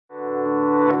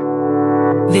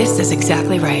This is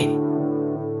exactly right.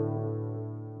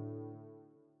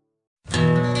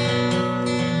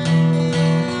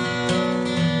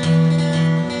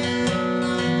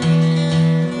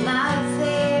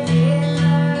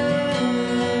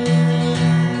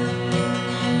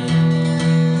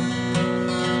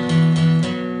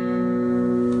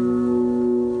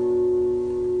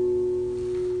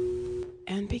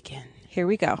 And begin. Here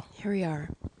we go. Here we are.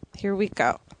 Here we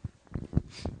go.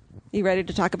 You ready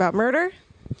to talk about murder?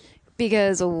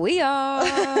 Because we are.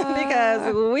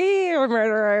 Because we are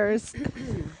murderers.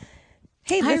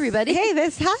 Hey, Hi, everybody.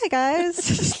 Hi,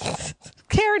 guys.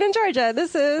 Karen and Georgia.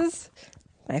 This is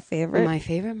my favorite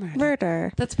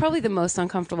murder. That's probably the most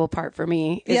uncomfortable part for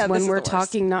me is when we're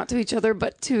talking not to each other,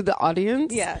 but to the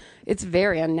audience. Yeah. It's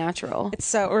very unnatural. It's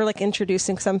so, we're like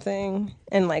introducing something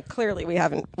and like clearly we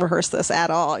haven't rehearsed this at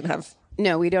all and have.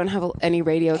 No, we don't have any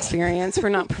radio experience. We're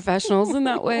not professionals in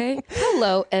that way.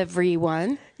 Hello,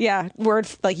 everyone. Yeah. Word,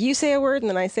 like you say a word and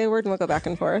then I say a word and we'll go back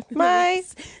and forth.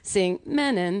 Sing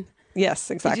Menon.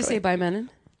 Yes, exactly. Did you say bye, Menon?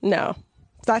 No.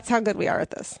 That's how good we are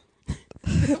at this.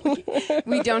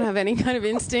 We don't have any kind of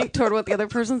instinct toward what the other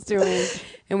person's doing,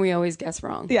 and we always guess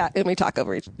wrong. Yeah, and we talk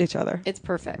over each other. It's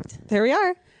perfect. There we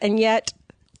are. And yet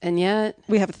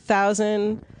we have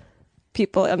 1,000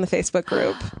 people on the Facebook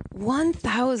group.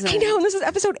 1,000. I know, and this is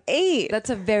episode 8. That's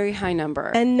a very high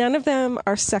number. And none of them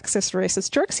are sexist,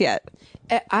 racist jerks yet.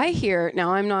 I hear,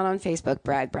 now I'm not on Facebook,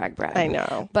 brag. I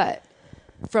know. But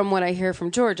from what I hear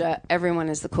from Georgia, everyone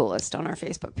is the coolest on our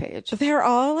Facebook page. They're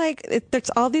all like, there's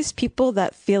all these people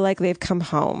that feel like they've come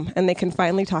home and they can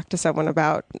finally talk to someone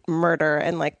about murder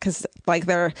and like, cause like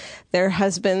their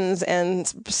husbands and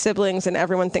siblings and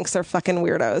everyone thinks they're fucking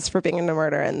weirdos for being into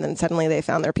murder. And then suddenly they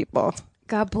found their people.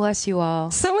 God bless you all.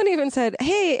 Someone even said,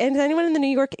 hey, and does anyone in the New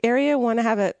York area want to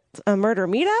have a murder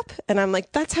meetup? And I'm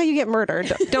like, that's how you get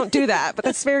murdered. Don't do that. But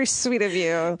that's very sweet of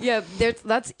you. Yeah,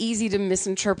 that's easy to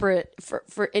misinterpret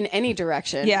for in any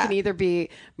direction. Yeah. It can either be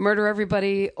murder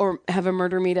everybody or have a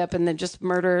murder meetup and then just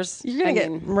murders. You're going to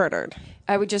get murdered.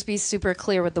 I would just be super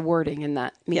clear with the wording in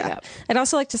that meetup. Yeah. I'd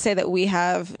also like to say that we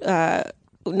have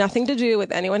nothing to do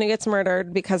with anyone who gets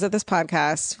murdered because of this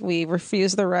podcast. We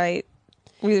reserve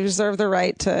the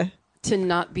right to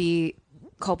not be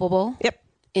culpable. Yep.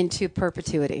 Into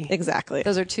perpetuity. Exactly.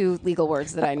 Those are 2 legal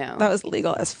words that I know. That was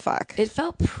legal as fuck. It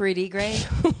felt pretty great.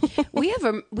 We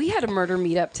had a murder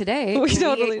meetup today. We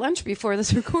ate lunch before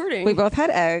this recording. We both had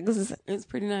eggs. It was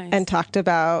pretty nice. And talked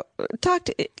about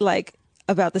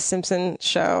the Simpson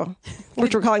show,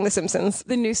 which we're calling The Simpsons.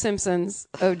 The new Simpsons,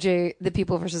 OJ, The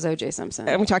People versus OJ Simpson.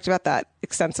 And we talked about that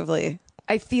extensively.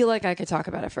 I feel like I could talk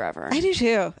about it forever. I do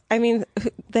too. I mean,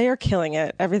 they are killing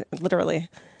it. Literally.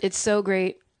 It's so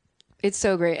great. It's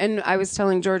so great. And I was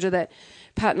telling Georgia that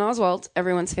Patton Oswalt,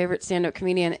 everyone's favorite stand-up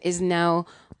comedian, is now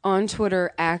on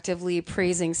Twitter actively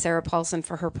praising Sarah Paulson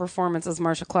for her performance as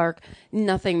Marsha Clark.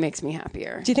 Nothing makes me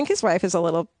happier. Do you think his wife is a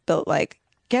little bit like,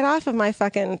 get off of my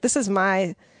fucking, this is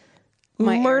my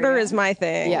murder area. is my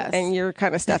thing. Yes. And you're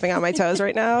kind of stepping on my toes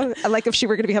right now. Like if she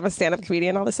were going to become a stand-up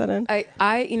comedian all of a sudden.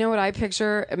 I you know what I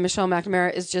picture? Michelle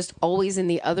McNamara is just always in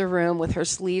the other room with her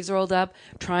sleeves rolled up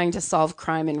trying to solve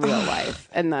crime in real life.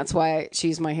 And that's why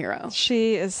she's my hero.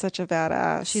 She is such a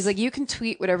badass. She's like, you can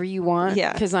tweet whatever you want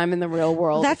Yeah. because I'm in the real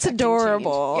world. That's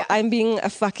adorable. Yeah. I'm being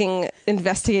a fucking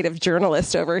investigative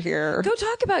journalist over here. Go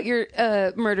talk about your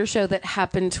murder show that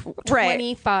happened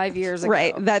 25 years ago.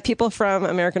 Right. That people from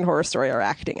American Horror Story are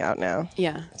acting out now.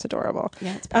 Yeah. It's adorable.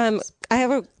 Yeah, it's precious. I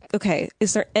have okay.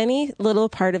 Is there any little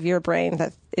part of your brain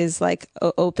that is like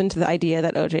open to the idea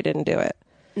that OJ didn't do it?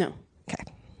 No. Okay.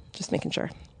 Just making sure.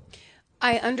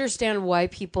 I understand why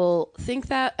people think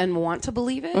that and want to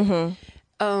believe it.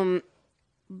 Mm-hmm.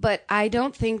 But I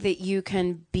don't think that you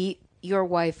can beat your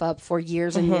wife up for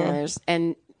years and years.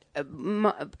 And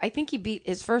I think he beat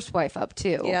his first wife up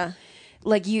too. Yeah.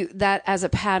 Like that as a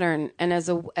pattern and as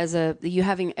you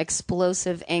having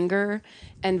explosive anger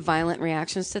and violent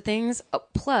reactions to things.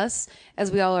 Plus,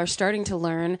 as we all are starting to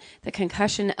learn, the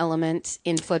concussion element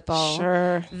in football.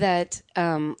 Sure. That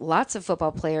lots of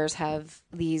football players have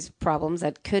these problems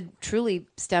that could truly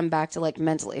stem back to like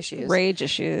mental issues, Rage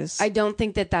issues. I don't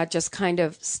think that just kind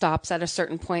of stops at a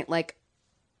certain point. Like,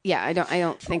 yeah, I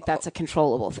don't think that's a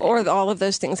controllable thing. Or all of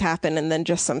those things happen and then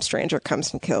just some stranger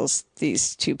comes and kills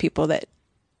these 2 people that,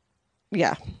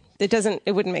 yeah,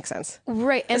 it wouldn't make sense.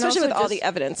 Right. And especially also with all the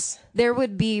evidence. There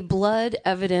would be blood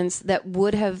evidence that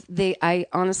would have, I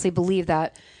honestly believe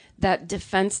that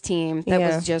defense team that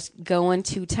was just going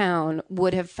to town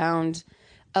would have found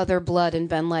other blood and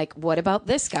been like, what about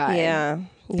this guy? Yeah.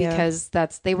 Because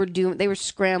they were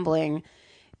scrambling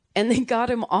and they got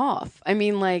him off. I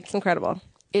mean, like, it's incredible.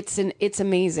 it's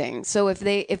amazing. So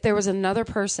if there was another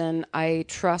person, I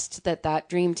trust that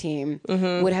dream team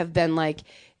would have been like,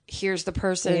 here's the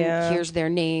person, here's their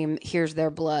name, here's their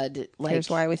blood. Like, here's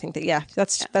why we think that. Yeah,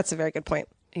 that's a very good point.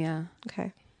 Yeah.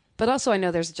 Okay. But also I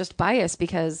know there's just bias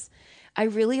because I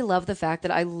really love the fact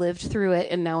that I lived through it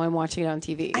and now I'm watching it on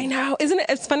TV. I know, isn't it?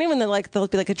 It's funny when there'll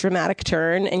be like a dramatic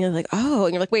turn, and you're like, oh,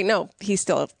 and you're like, wait, no, he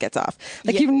still gets off.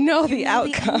 Like you know the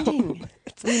outcome.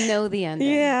 We know the ending.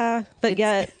 Yeah, but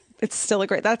yet it's still a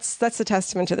great. That's a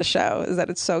testament to the show, is that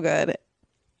it's so good.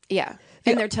 Yeah,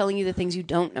 and they're telling you the things you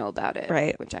don't know about it,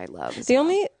 right? Which I love. The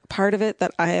only part of it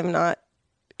that I am not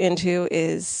into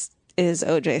is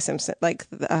O.J. Simpson, like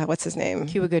what's his name?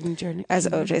 Cuba Gooding Jr.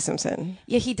 as O.J. Simpson.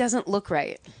 Yeah, he doesn't look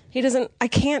right. He doesn't. I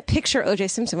can't picture O.J.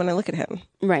 Simpson when I look at him.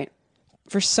 Right.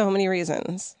 For so many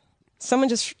reasons. Someone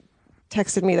just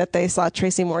texted me that they saw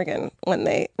Tracy Morgan when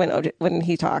Cuba Gooding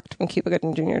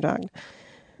Jr. talked.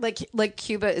 Like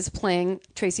Cuba is playing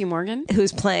Tracy Morgan,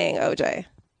 who's playing O.J.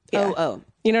 Yeah. Oh.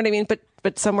 You know what I mean?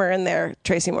 But somewhere in there,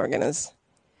 Tracy Morgan is.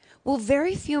 Well,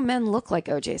 very few men look like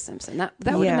O.J. Simpson. That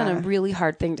would have been a really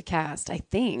hard thing to cast, I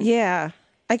think. Yeah.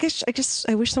 I wish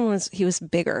he was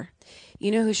bigger. You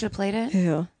know who should have played it?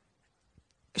 Who?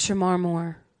 Shamar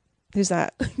Moore. Who's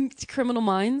that? Criminal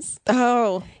Minds.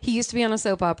 Oh. He used to be on a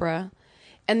soap opera.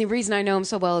 And the reason I know him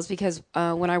so well is because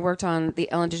when I worked on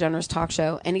the Ellen DeGeneres talk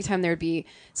show, anytime there'd be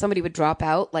somebody would drop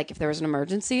out, like if there was an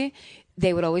emergency,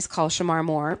 they would always call Shamar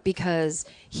Moore because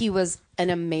he was an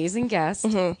amazing guest.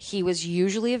 Mm-hmm. He was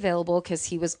usually available because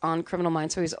he was on Criminal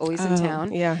Minds, so he was always in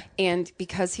town. Yeah. And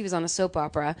because he was on a soap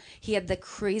opera, he had the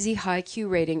crazy high Q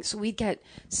rating, so we'd get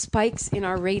spikes in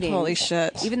our rating. Holy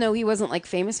shit. Even though he wasn't like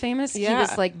famous, he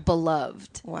was like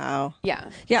beloved. Wow. Yeah.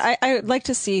 Yeah, I would like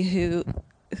to see who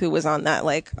was on that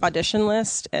like audition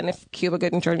list, and if Cuba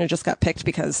Gooding Jr. just got picked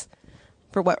because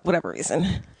for whatever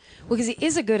reason. Well, because he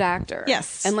is a good actor.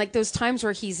 Yes. And like those times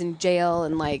where he's in jail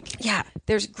and like,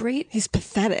 there's great he's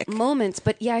pathetic moments,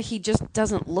 but he just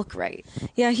doesn't look right.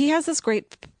 Yeah, he has this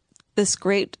great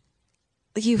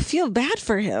you feel bad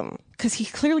for him because he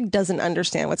clearly doesn't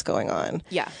understand what's going on.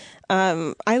 Yeah.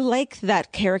 I like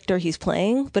that character he's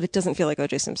playing, but it doesn't feel like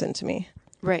O.J. Simpson to me.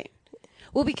 Right.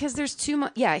 Well, because there's too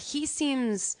much. Yeah, he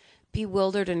seems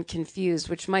bewildered and confused,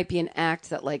 which might be an act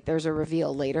that like there's a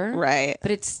reveal later. Right.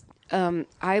 But it's,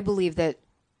 I believe that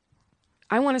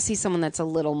I want to see someone that's a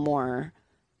little more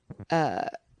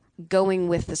going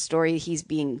with the story he's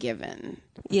being given.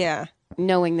 Yeah.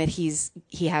 Knowing that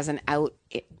he has an out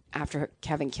after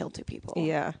having killed 2 people.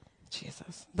 Yeah.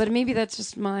 Jesus. But maybe that's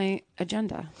just my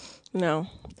agenda. No,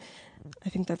 I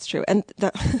think that's true. And I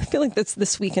feel like that's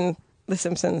this week in The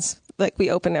Simpsons. Like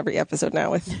we open every episode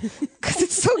now with, because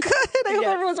it's so good. I hope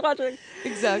everyone's watching.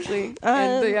 Exactly.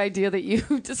 And the idea that you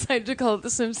decided to call it The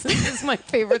Simpsons is my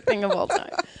favorite thing of all time.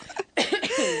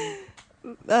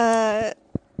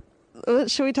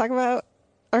 Should we talk about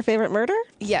our favorite murder?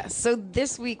 Yes. So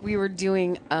this week we were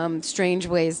doing Strange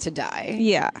Ways to Die.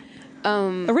 Yeah.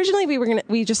 Originally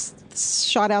we just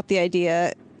shot out the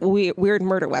idea weird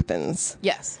murder weapons.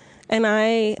 Yes. And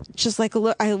I just like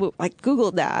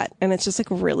Googled that, and it's just like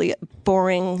really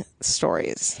boring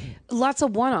stories. Lots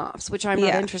of one-offs, which I'm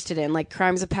not interested in, like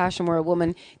Crimes of Passion, where a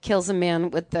woman kills a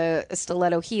man with a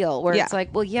stiletto heel, where it's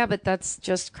like, well, yeah, but that's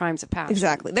just Crimes of Passion.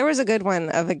 Exactly. There was a good one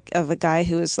of a guy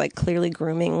who was like clearly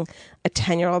grooming a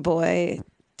 10-year-old boy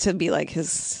to be like he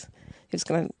was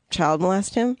going to child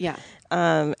molest him. Yeah.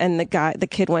 And the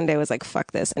kid one day was like,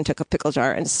 fuck this, and took a pickle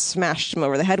jar and smashed him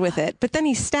over the head with it. But then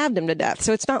he stabbed him to death.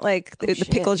 So it's not like the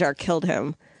pickle jar killed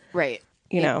him. Right.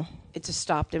 You know? It just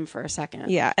stopped him for a second.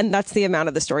 Yeah. And that's the amount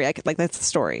of the story that's the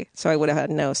story. So I would have had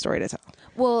no story to tell.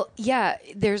 Well, yeah,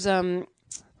 there's,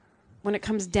 when it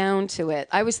comes down to it,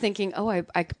 I was thinking, I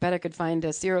bet I could find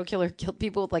a serial killer who killed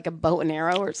people with like a bow and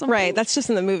arrow or something. Right, that's just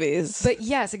in the movies. But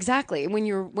yes, exactly. When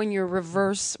you're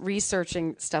reverse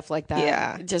researching stuff like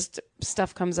that, just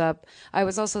stuff comes up. I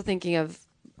was also thinking of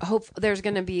there's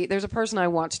a person I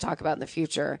want to talk about in the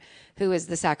future who is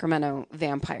the Sacramento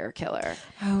vampire killer.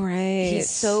 Oh, right. He's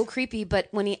so creepy, but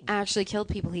when he actually killed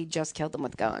people, he just killed them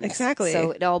with guns. Exactly. So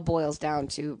it all boils down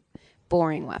to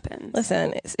boring weapons.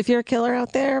 Listen, if you're a killer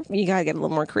out there, you gotta get a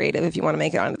little more creative if you want to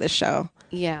make it onto this show.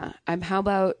 Yeah. How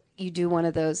about you do one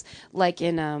of those, like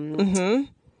in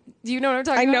do you know what I'm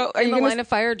talking about? I know. Are you in the Line of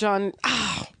Fire, John?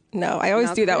 Oh, no, I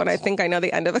always do that when I think I know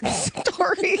the end of a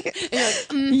story. And you're like,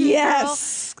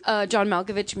 yes. John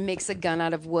Malkovich makes a gun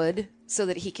out of wood so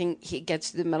that he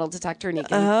gets to the metal detector and he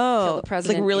can kill the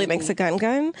president. Like really makes a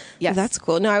gun? Yes. That's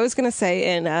cool. No, I was gonna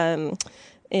say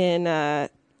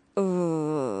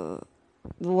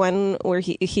The one where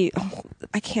he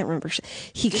I can't remember.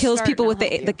 He kills start people and with I'll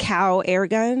help the you. cow air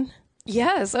gun.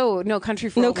 Yes. Oh, No Country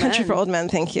for No Old Country Men. for Old Men.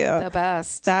 Thank you. The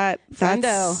best.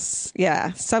 That's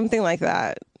yeah, something like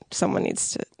that. Someone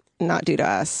needs to not do to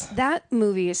us. That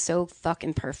movie is so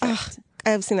fucking perfect.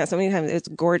 I've seen that so many times. It's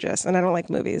gorgeous, and I don't like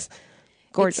movies.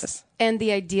 Gorgeous. And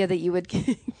the idea that you would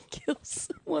kill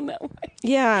someone that way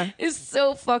Yeah, is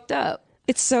so fucked up.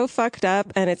 it's so fucked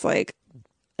up, and it's like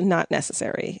not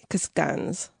necessary because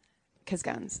guns. Because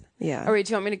guns. Yeah. All right,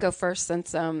 do you want me to go first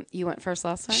since you went first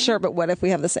last time? Sure, but what if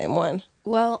we have the same one?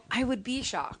 Well, I would be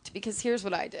shocked because here's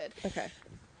what I did. Okay.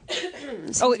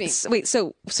 Excuse Oh, me. wait.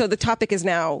 So the topic is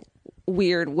now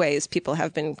weird ways people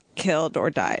have been killed or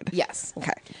died. Yes.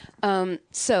 Okay.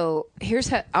 So here's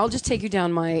how I'll just take you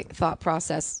down my thought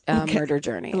process murder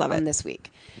journey Love on it. this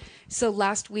week. So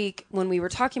last week when we were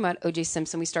talking about O.J.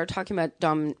 Simpson, we started talking about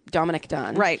Dominic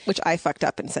Dunn. Right, which I fucked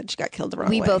up and said she got killed the wrong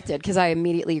way. We both did because I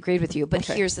immediately agreed with you. But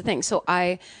here's the thing. So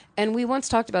and we once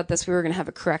talked about this. We were going to have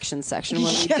a correction section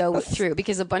when we go through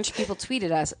because a bunch of people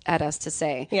tweeted at us to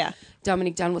say, Yeah.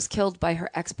 Dominique Dunn was killed by her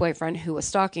ex-boyfriend who was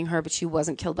stalking her, but she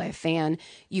wasn't killed by a fan.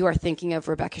 You are thinking of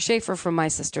Rebecca Schaefer from My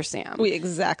Sister Sam.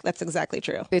 That's exactly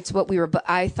true. It's what we were, but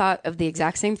I thought of the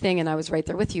exact same thing and I was right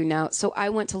there with you now. So I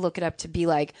went to look it up to be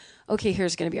like, okay,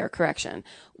 here's going to be our correction.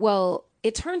 Well,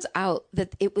 it turns out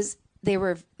that they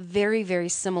were very, very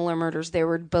similar murders. They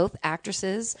were both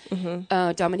actresses.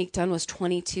 Dominique Dunn was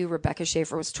 22. Rebecca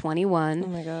Schaefer was 21. Oh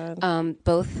my God.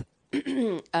 Both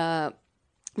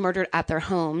murdered at their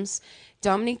homes.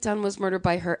 Dominique Dunn was murdered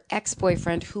by her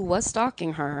ex-boyfriend who was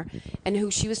stalking her and who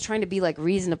she was trying to be like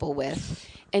reasonable with.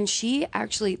 And she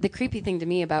actually, the creepy thing to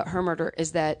me about her murder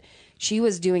is that she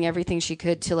was doing everything she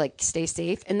could to like stay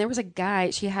safe. And there was a guy,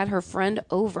 she had her friend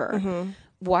over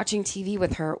watching TV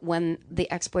with her when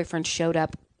the ex-boyfriend showed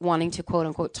up wanting to quote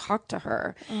unquote talk to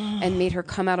her and made her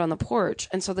come out on the porch.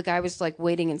 And so the guy was like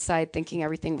waiting inside thinking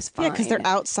everything was fine. Yeah, because they're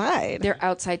outside. They're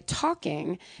outside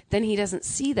talking. Then he doesn't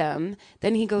see them.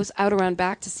 Then he goes out around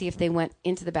back to see if they went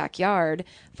into the backyard.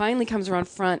 Finally comes around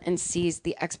front and sees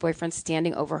the ex-boyfriend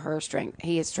standing over her.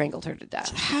 He has strangled her to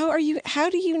death. How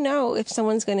do you know if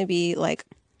someone's going to be like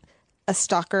a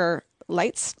stalker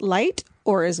light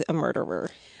or is a murderer?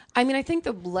 I mean, I think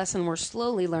the lesson we're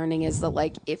slowly learning is that,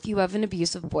 like, if you have an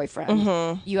abusive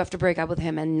boyfriend, you have to break up with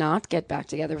him and not get back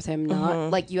together with him.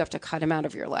 Not like you have to cut him out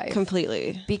of your life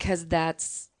Completely. because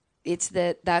that's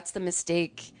the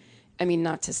mistake. I mean,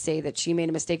 not to say that she made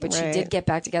a mistake, but she Right. did get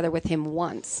back together with him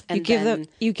once. And You give then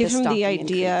him the stalking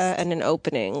idea increased. and an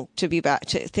opening to be back,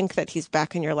 to think that he's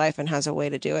back in your life and has a way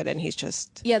to do it, and he's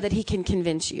just Yeah, that he can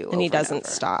convince you. and he over doesn't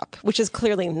over. stop, which is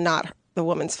clearly not the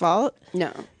woman's fault.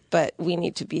 No. But we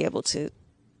need to be able to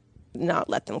not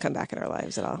let them come back in our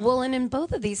lives at all. Well, and in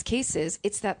both of these cases,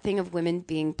 it's that thing of women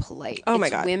being polite. Oh my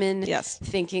It's God. women Yes.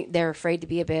 thinking they're afraid to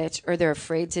be a bitch or they're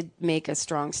afraid to make a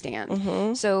strong stand.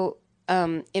 Mm-hmm. So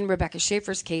in Rebecca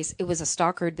Schaefer's case, it was a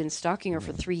stalker who'd been stalking her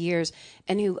for 3 years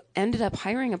and who ended up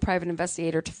hiring a private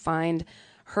investigator to find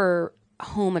her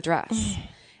home address.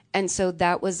 And so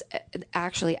that was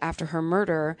actually after her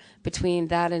murder, between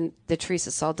that and the Teresa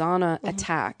Saldana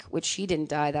attack, which she didn't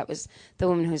die. That was the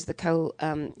woman who's the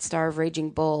co-star of Raging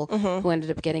Bull, who ended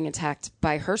up getting attacked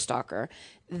by her stalker.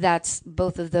 That's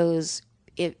both of those.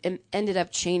 It ended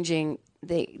up changing.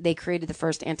 They created the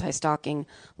first anti-stalking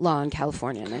law in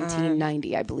California in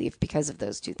 1990, I believe, because of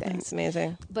those two things. It's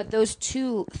amazing. But those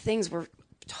two things were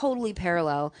totally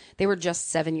parallel. They were just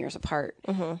 7 years apart,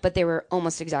 but they were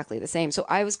almost exactly the same. So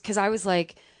I was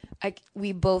like,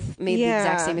 we both made the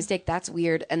exact Yeah. same mistake. That's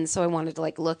weird. And so I wanted to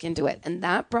like look into it. And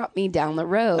that brought me down the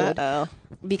road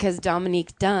because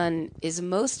Dominique Dunn is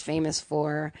most famous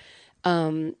for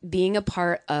being a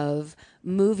part of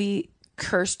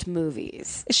cursed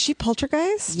movies. Is she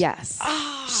Poltergeist? Yes.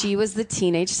 She was the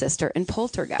teenage sister in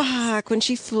Poltergeist. Fuck, when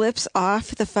she flips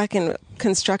off the fucking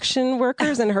construction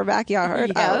workers in her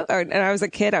backyard. Yep. And I was a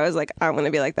kid, I was like, I'm going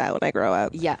to be like that when I grow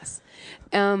up. Yes.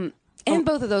 And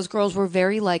both of those girls were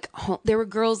very like, there were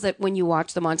girls that when you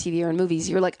watch them on TV or in movies,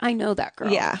 you're like, I know that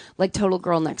girl. Yeah. Like Total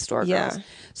Girl Next Door girls. Yeah.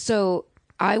 So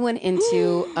I went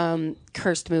into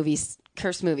cursed movie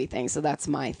thing. So that's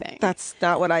my thing. That's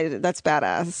not what that's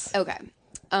badass. Okay.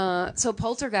 So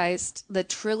Poltergeist, the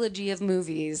trilogy of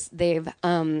movies, they've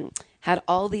had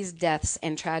all these deaths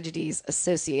and tragedies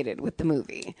associated with the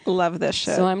movie. Love this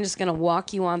shit. So I'm just going to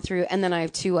walk you on through. And then I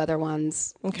have two other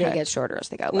ones. Okay. They get shorter as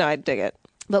they go. No, I dig it.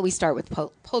 But we start with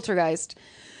Poltergeist.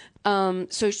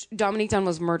 So Dominique Dunn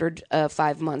was murdered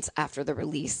 5 months after the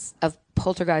release of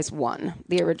Poltergeist 1,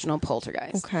 the original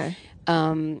Poltergeist. Okay.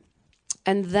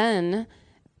 And then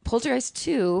Poltergeist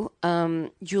 2,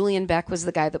 Julian Beck was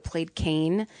the guy that played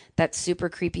Kane, that super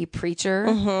creepy preacher.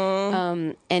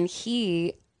 And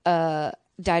he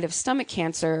died of stomach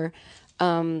cancer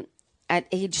at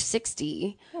age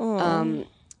 60,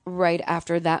 right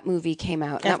after that movie came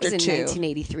out. And that was in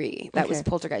 1983. That was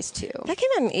Poltergeist 2. That came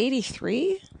out in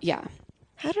 83? Yeah.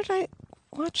 How did I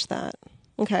watch that?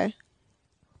 Okay.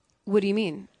 What do you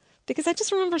mean? Because I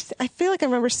just remember, I feel like I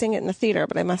remember seeing it in the theater,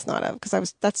 but I must not have,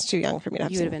 because that's too young for me to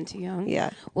have You seen. would have been too young?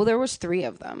 Yeah. Well, there was 3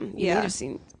 of them. You Yeah. would have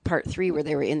seen part 3 where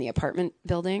they were in the apartment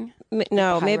building.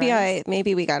 No, High-rise?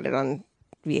 maybe we got it on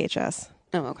VHS.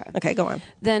 Oh, okay. Okay, go on.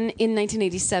 Then in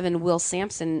 1987, Will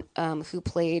Sampson, who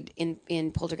played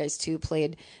in Poltergeist 2,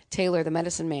 played Taylor the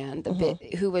Medicine Man,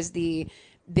 who was the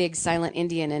big silent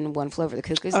Indian in One Flew Over the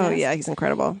Cuckoo's Nest. Oh, yeah, he's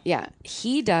incredible. Yeah.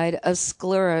 He died of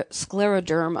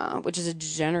scleroderma, which is a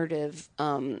degenerative,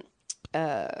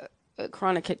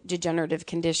 chronic degenerative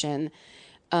condition.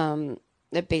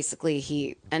 That basically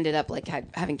he ended up like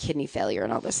having kidney failure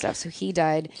and all this stuff. So he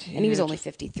died, and he was only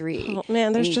 53. Oh,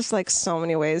 man, there's just like so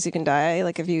many ways you can die.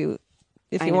 Like if you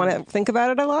want to think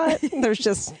about it a lot,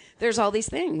 there's all these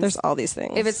things. There's all these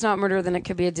things. If it's not murder, then it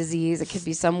could be a disease. It could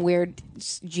be some weird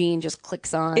gene just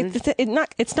clicks on.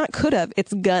 It's not could have.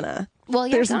 It's gonna. Well,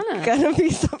 yeah, there's gonna be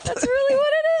something. That's really what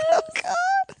it is. Oh God.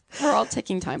 We're all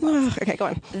ticking time bombs. Okay, go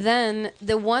on. Then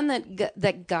the one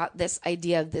that got this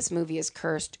idea of this movie is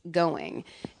cursed going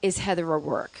is Heather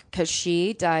O'Rourke, because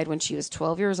she died when she was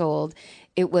 12 years old.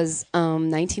 It was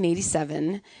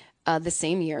 1987, the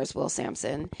same year as Will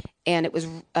Sampson, and it was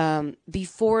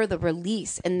before the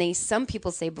release. And some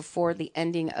people say before the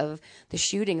ending of the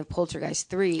shooting of Poltergeist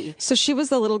 3. So she was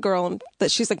the little girl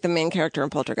that she's like the main character in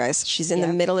Poltergeist. She's in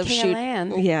the middle of Carol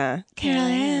Ann. Yeah, Carol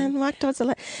Ann. Walk towards the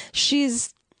light.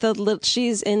 She's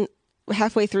in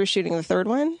halfway through shooting the third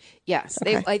one. Yes,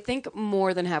 Okay. I think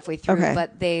more than halfway through, Okay.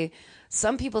 but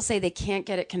some people say they can't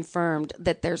get it confirmed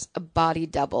that there's a body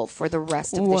double for the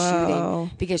rest of the shooting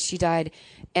because she died,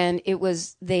 and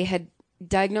they had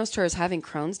diagnosed her as having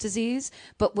Crohn's disease,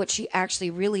 but what she actually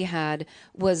really had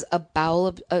was a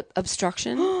bowel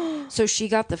obstruction. So she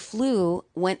got the flu,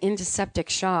 went into septic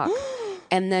shock.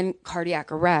 And then cardiac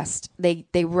arrest. They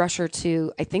rush her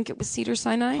to, I think it was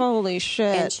Cedars-Sinai. Holy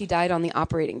shit. And she died on the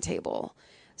operating table.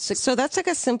 So that's like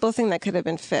a simple thing that could have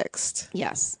been fixed.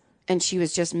 Yes. And she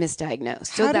was just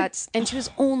misdiagnosed. And she was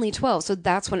only 12. So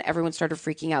that's when everyone started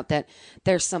freaking out that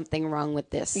there's something wrong with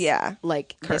this. Yeah.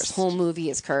 Like Cursed. this whole movie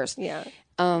is cursed. Yeah.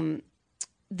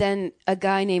 Then a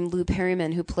guy named Lou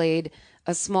Perryman, who played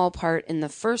a small part in the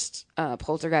first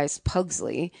Poltergeist,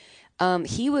 Pugsley,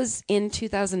 he was in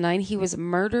 2009. He was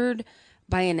murdered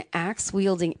by an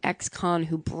axe-wielding ex-con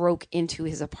who broke into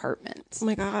his apartment. Oh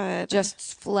my God.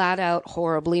 Just flat out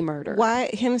horribly murdered.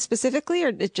 Why him specifically, or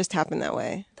it just happened that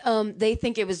way? They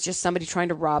think it was just somebody trying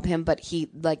to rob him, but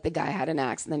the guy had an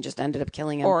axe and then just ended up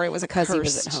killing him. Or it was a because he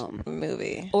cursed was at home.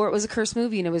 movie. Or it was a cursed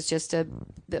movie, and it was just a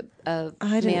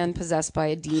man possessed by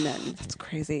a demon. That's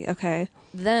crazy. Okay.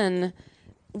 Then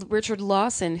Richard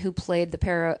Lawson, who played the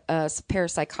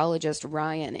parapsychologist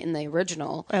Ryan in the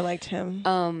original. I liked him.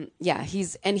 Yeah,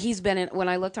 he's been in, when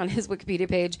I looked on his Wikipedia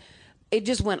page, it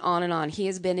just went on and on. He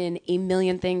has been in a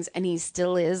million things, and he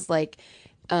still is, like,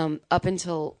 up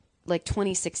until like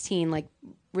 2016, like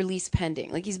release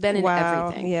pending. Like he's been in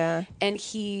everything. Yeah. And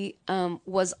he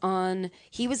was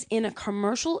in a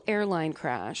commercial airline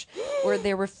crash where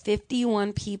there were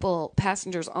 51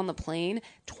 passengers on the plane.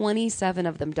 27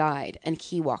 of them died, and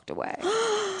he walked away.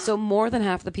 So more than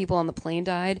half the people on the plane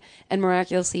died, and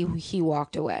miraculously he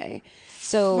walked away.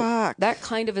 So that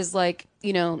kind of is like,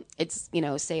 it's,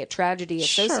 say a tragedy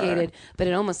associated, but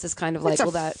it almost is kind of like,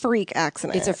 freak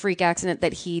accident. It's a freak accident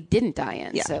that he didn't die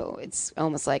in. Yeah. So it's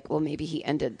almost like, well, maybe he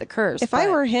ended the curse. If I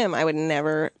were him, I would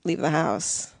never leave the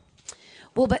house.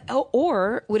 Well,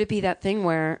 or would it be that thing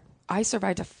where I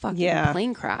survived a fucking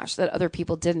plane crash that other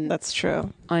people didn't? That's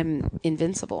true. I'm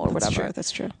invincible or whatever.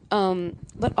 That's true.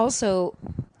 But also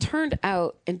turned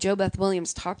out, and Jo Beth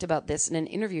Williams talked about this in an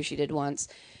interview she did once,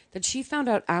 that she found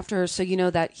out after. So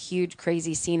that huge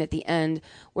crazy scene at the end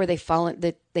where they fall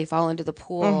into the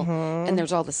pool and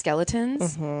there's all the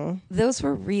skeletons. Those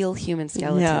were real human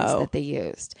skeletons that they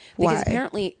used, because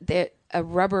apparently a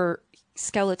rubber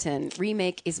skeleton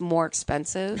remake is more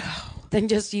expensive than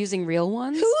just using real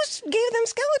ones. Who gave them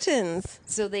skeletons?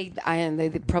 So they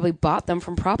probably bought them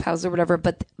from prop house or whatever.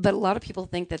 But a lot of people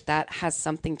think that has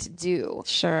something to do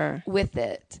with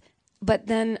it. But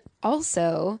then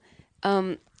also,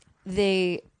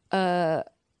 they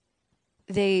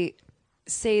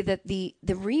say that the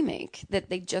remake that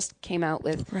they just came out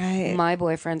with, My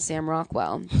Boyfriend Sam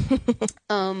Rockwell,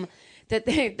 that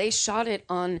they shot it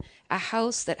on a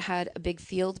house that had a big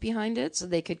field behind it, so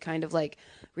they could kind of like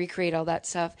recreate all that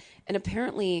stuff. And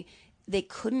apparently, they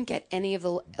couldn't get any of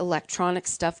the electronic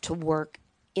stuff to work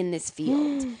in this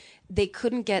field. They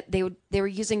couldn't get they were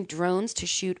using drones to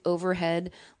shoot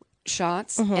overhead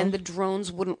shots, and the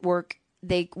drones wouldn't work.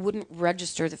 They wouldn't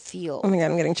register the field. Oh my God,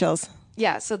 I'm getting chills.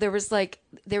 Yeah, so there was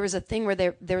a thing where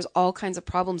there was all kinds of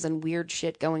problems and weird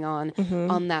shit going on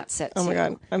that set too. Oh my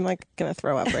God, I'm like gonna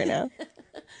throw up right now.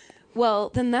 Well,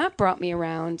 then that brought me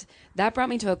around. That brought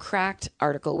me to a Cracked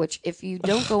article, which if you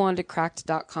don't go on to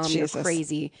cracked.com, you're Jesus.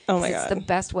 crazy. Oh my It's God. the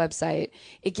best website.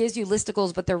 It gives you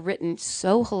listicles, but they're written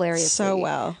so hilariously. So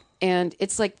well. And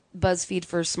it's like BuzzFeed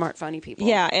for smart, funny people.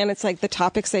 Yeah, and it's like the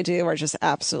topics they do are just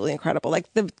absolutely incredible. Like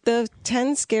the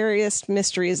 10 scariest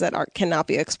mysteries that cannot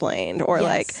be explained, or Yes.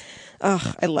 like,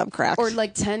 oh, I love Cracked. Or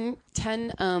like 10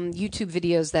 YouTube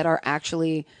videos that are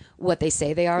actually what they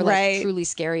say they are, like Right. truly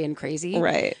scary and crazy.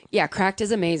 Right. Yeah, Cracked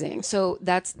is amazing. So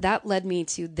that led me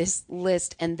to this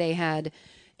list, and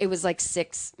it was like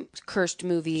 6 cursed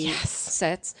movie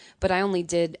sets, but I only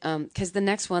did because the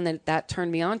next one that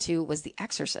turned me on to was The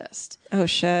Exorcist, Oh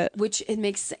shit. which it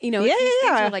makes Yeah, these things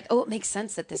yeah. are like, oh, it makes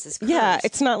sense that this is cursed. Yeah,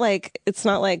 it's not like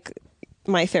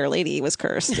My Fair Lady was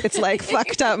cursed. It's like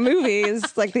fucked up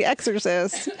movies like The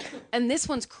Exorcist. And this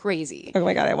one's crazy. Oh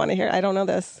my God, I want to hear. I don't know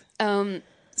this.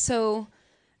 So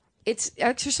it's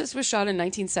Exorcist was shot in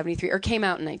 1973, or came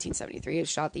out in 1973. It was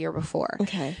shot the year before.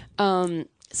 Okay.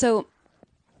 So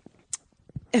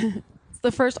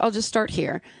the first, I'll just start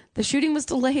here. The shooting was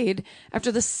delayed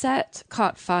after the set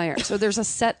caught fire. So there's a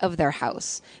set of their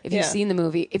house. If you've Yeah. seen the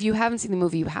movie, if you haven't seen the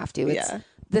movie, you have to. It's Yeah.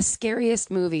 the scariest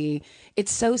movie.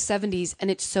 It's so 70s, and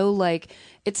it's so like,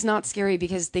 it's not scary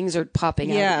because things are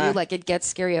popping out at Yeah. you. Like, it gets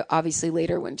scary obviously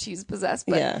later when she's possessed,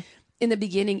 but Yeah. in the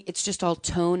beginning, it's just all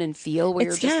tone and feel where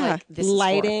you're just like, this is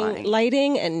horrifying.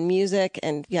 lighting and music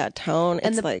and tone.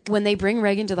 And It's like when they bring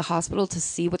Reagan to the hospital to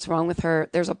see what's wrong with her,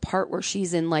 there's a part where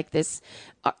she's in like this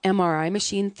MRI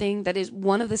machine thing that is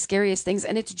one of the scariest things,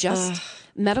 and it's just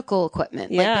medical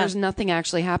equipment. Like, Yeah. there's nothing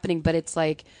actually happening, but it's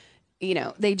like,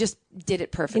 they just did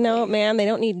it perfectly. man, they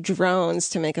don't need drones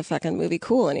to make a fucking movie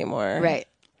cool anymore. Right.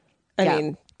 I Yeah.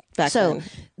 mean, back So then.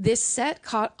 this set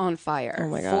caught on fire Oh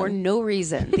my God. for no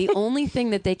reason. The only thing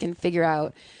that they can figure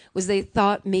out was they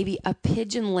thought maybe a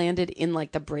pigeon landed in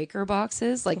like the breaker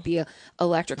boxes, like the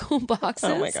electrical boxes.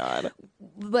 Oh my God.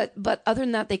 But other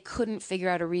than that, they couldn't figure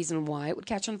out a reason why it would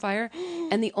catch on fire.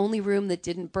 And the only room that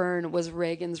didn't burn was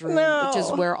Reagan's room, No. which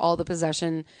is where all the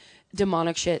possession,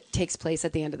 demonic shit takes place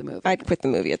at the end of the movie. I'd quit the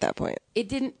movie at that point. It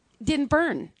didn't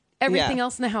burn. Everything Yeah.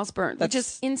 else in the house burned, which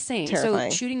is insane. terrifying.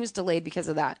 So shooting was delayed because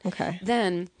of that. Okay.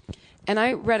 Then, and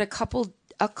I read a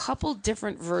couple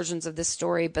different versions of this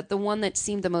story, but the one that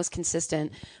seemed the most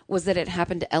consistent was that it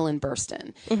happened to Ellen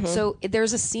Burstyn. So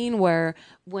there's a scene where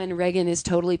when Reagan is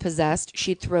totally possessed,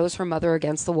 she throws her mother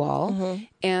against the wall,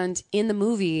 and in the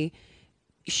movie,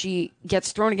 she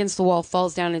gets thrown against the wall,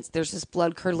 falls down, and there's this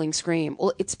blood curdling scream.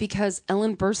 Well, it's because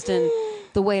Ellen Burstyn,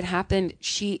 the way it happened,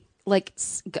 she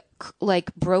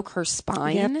like broke her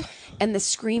spine, Yep. and the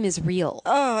scream is real.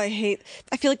 Oh, I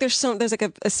feel like there's like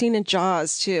a scene in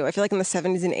Jaws too. I feel like in the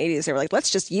 70s and 80s they were like, let's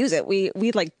just use it. We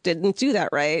like didn't do that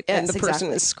right, and Yes, the person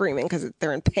exactly. is screaming because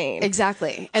they're in pain.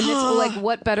 Exactly. And it's like,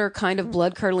 what better kind of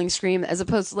blood curdling scream as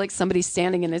opposed to like somebody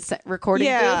standing in a recording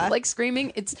Yeah. booth, like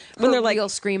screaming? It's When her they're like- real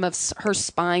scream of her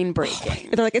spine breaking.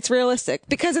 They're like, it's realistic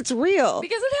because it's real.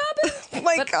 Because it happened. Oh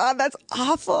my God, that's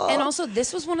awful. And also,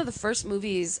 this was one of the first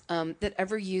movies that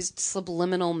ever used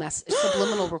subliminal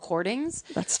recordings.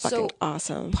 That's fucking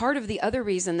awesome. Part of the other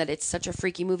reason that it's such a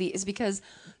freaky movie is because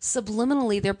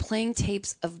subliminally they're playing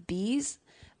tapes of bees,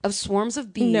 of swarms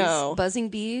of bees, No. buzzing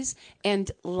bees,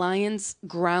 and lions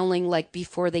growling like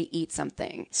before they eat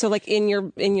something. So like in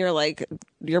your like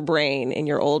your brain, in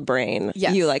your old brain,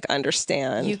 Yes. you like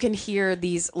understand. You can hear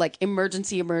these like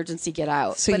emergency, get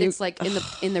out. So but you- it's like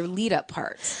in the lead up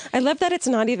parts. I love that it's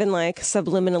not even like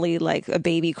subliminally like a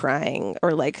baby crying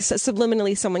or like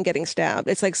subliminally someone getting stabbed.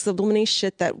 It's like subliminally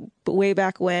shit that way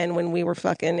back when we were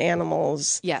fucking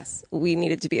animals, Yes. we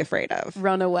needed to be afraid of.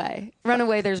 Run away. Run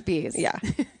away, there's bees. Yeah.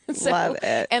 Love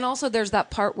it. And also, there's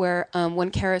that part where when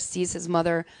Karras sees his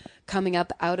mother coming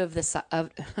up out of the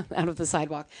out of the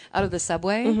sidewalk, out of the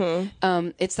subway, Mm-hmm.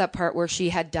 it's that part where she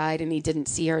had died and he didn't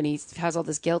see her, and he has all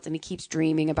this guilt, and he keeps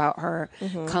dreaming about her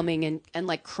Mm-hmm. coming and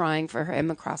like crying for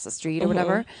him across the street or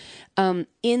whatever.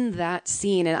 In that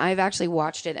scene, and I've actually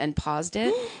watched it and paused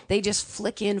it, they just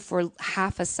flick in for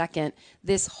half a second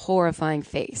this horrifying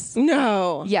face.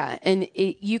 No. Yeah, and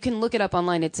you can look it up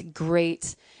online. It's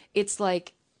great. It's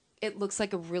like It looks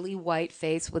like a really white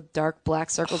face with dark black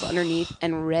circles underneath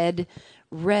and red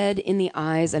in the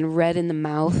eyes and red in the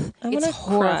mouth. It's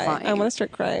horrifying. I want to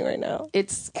start crying right now.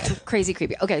 It's crazy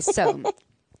creepy. Okay, so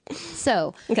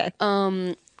Okay.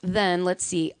 then let's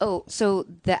see. Oh, so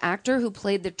the actor who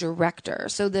played the director.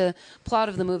 So the plot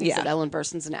of the movie is that Ellen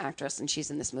Burstyn's an actress and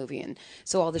she's in this movie, and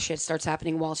so all the shit starts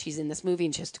happening while she's in this movie,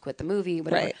 and she has to quit the movie.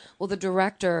 Whatever. Right. Well, the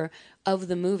director of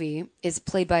the movie is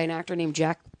played by an actor named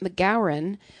Jack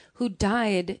McGowan, who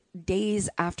died days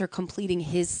after completing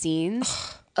his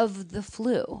scenes of the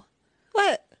flu,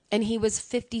 What? and he was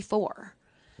 54.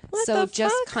 What So the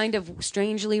just fuck? kind of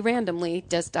strangely, randomly,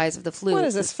 just dies of the flu. What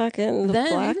is this fucking the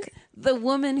Then black? the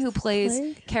woman who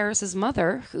plays Karis's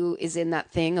mother, who is in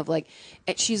that thing of like,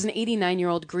 she's an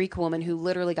 89-year-old Greek woman who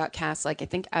literally got cast, like, I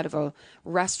think out of a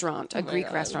restaurant, a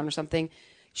Greek restaurant or something.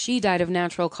 She died of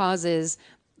natural causes,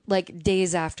 like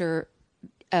days after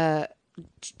Jack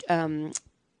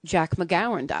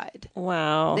McGowan died.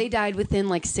 Wow. They died within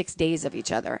like 6 days of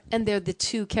each other, and they're the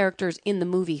two characters in the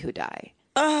movie who die.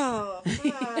 Oh.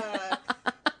 Fuck.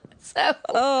 So.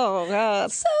 Oh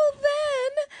god. So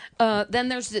then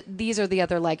there's these are the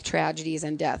other like tragedies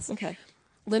and deaths. Okay.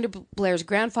 Linda Blair's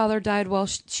grandfather died while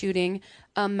shooting.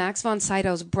 Max von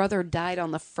Sydow's brother died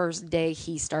on the first day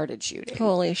he started shooting.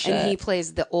 Holy shit. And he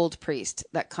plays the old priest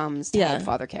that comes to help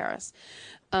Father Karras.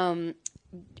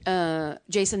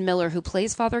 Jason Miller, who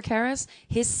plays Father Karras,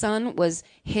 his son was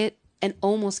hit and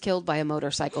almost killed by a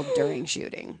motorcycle during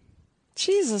shooting.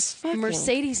 Jesus fucking.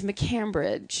 Mercedes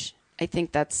McCambridge, I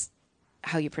think that's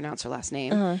how you pronounce her last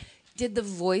name, did the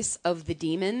voice of the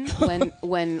demon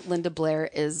when Linda Blair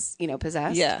is,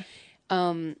 possessed. Yeah.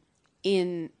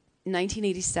 In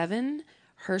 1987,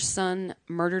 her son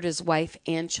murdered his wife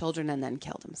and children and then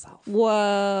killed himself.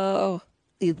 Whoa.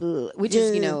 Which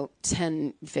is,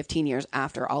 10, 15 years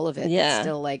after all of it. Yeah. It's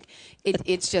still like,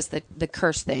 it's just the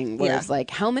curse thing where Yeah. it's like,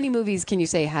 how many movies can you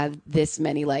say had this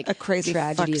many like A crazy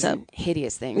tragedies fucked up- and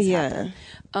hideous things happen?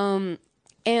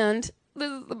 And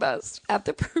this is the best. At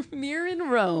the premiere in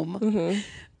Rome,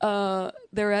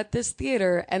 they're at this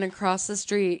theater, and across the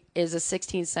street is a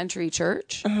 16th century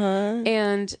church.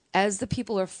 And as the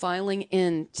people are filing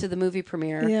in to the movie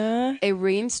premiere, a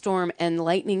rainstorm and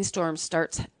lightning storm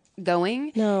starts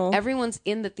going. No. Everyone's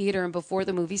in the theater, and before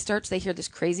the movie starts, they hear this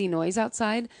crazy noise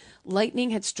outside.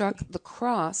 Lightning had struck the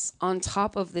cross on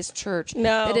top of this church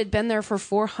that had been there for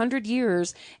 400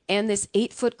 years, and this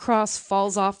 8-foot cross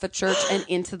falls off the church and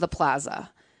into the plaza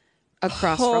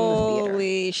across from the theater.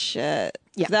 Holy shit.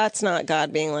 Yeah. That's not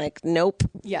God being like, nope.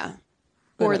 Yeah.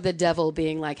 Or the devil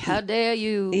being like, how dare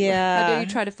you? Yeah. How dare you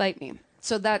try to fight me?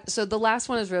 So the last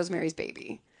one is Rosemary's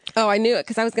Baby. Oh, I knew it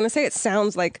because I was going to say it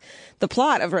sounds like the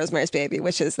plot of Rosemary's Baby,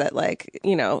 which is that, like,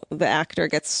 the actor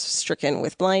gets stricken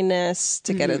with blindness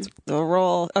to get the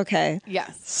role. Okay.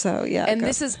 Yes. So, yeah. And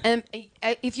this is, and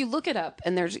if you look it up,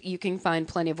 and you can find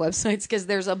plenty of websites because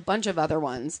there's a bunch of other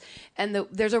ones. And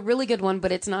there's a really good one,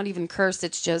 but it's not even cursed.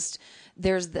 It's just,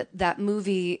 there's that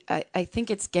movie, I think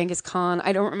it's Genghis Khan.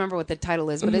 I don't remember what the title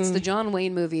is, but it's the John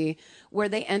Wayne movie where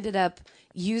they ended up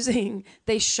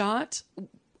they shot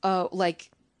like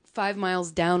 5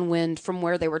 miles downwind from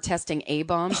where they were testing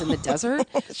A-bombs in the desert.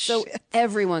 So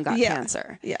everyone got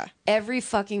cancer. Yeah. Every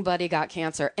fucking buddy got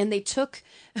cancer. And they took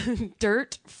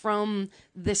dirt from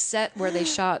the set where they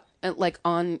shot like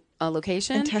on a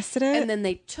location. And tested it? And then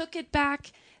they took it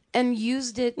back and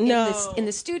used it in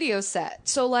the studio set.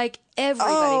 So like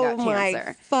everybody got cancer.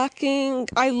 My fucking,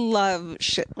 I love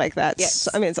shit like that. Yes.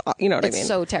 So, I mean, you know what I mean? It's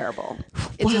so terrible.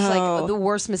 It's just like the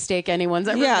worst mistake anyone's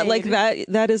ever made. like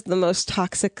that is the most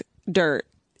toxic dirt.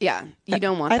 Yeah, you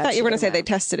don't want I that thought you were shit going to say they around.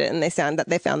 tested it and they found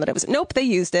that it was, nope, they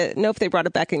used it. Nope, they brought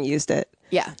it back and used it.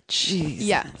 Yeah. Jeez.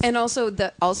 Yeah. And also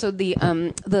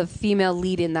the female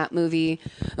lead in that movie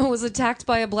was attacked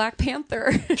by a Black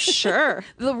Panther. Sure.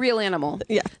 The real animal.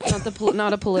 Yeah.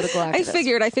 Not a political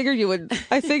activist. I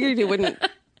figured you wouldn't.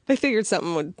 I figured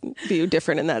something would be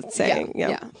different in that saying.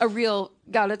 Yeah. A real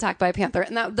got attacked by a panther.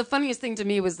 And the funniest thing to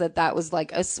me was that was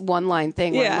like a one-line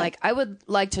thing where I'm like, I would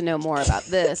like to know more about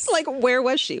this. Like, where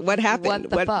was she? What happened? What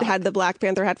the fuck? had the Black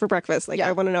Panther had for breakfast? Like,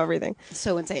 I want to know everything.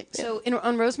 So insane. Yeah. So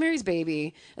on Rosemary's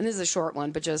Baby, and this is a short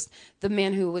one, but just the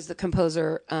man who was the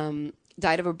composer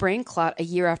died of a brain clot a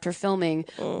year after filming,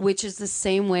 which is the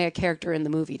same way a character in the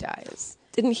movie dies.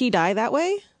 Didn't he die that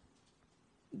way?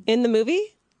 In the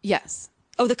movie? Yes.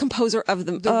 Oh, the composer of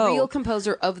the real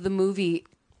composer of the movie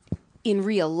in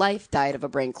real life died of a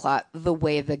brain clot the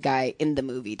way the guy in the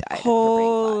movie died of a brain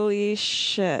clot. Holy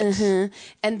shit.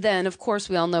 And then, of course,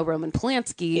 we all know Roman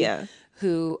Polanski,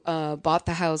 who bought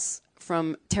the house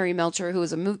from Terry Melcher, who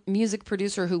was a music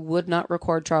producer who would not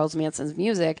record Charles Manson's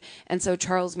music. And so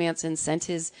Charles Manson sent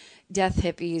his death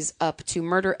hippies up to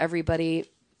murder everybody,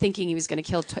 thinking he was going to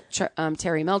kill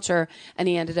Terry Melcher. And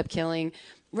he ended up killing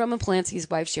Roman Polanski's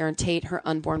wife, Sharon Tate, her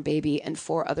unborn baby, and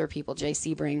 4 other people. Jay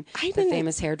Sebring, the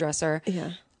famous hairdresser.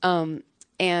 Yeah.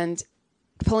 And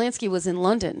Polanski was in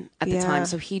London at the time,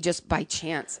 so he just by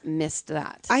chance missed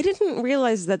that. I didn't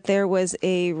realize that there was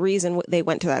a reason they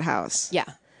went to that house. Yeah.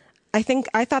 I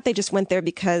thought they just went there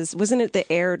because, wasn't it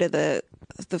the heir to the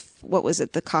what was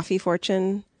it, the coffee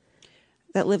fortune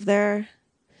that lived there?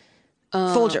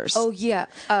 Folgers. Oh, yeah.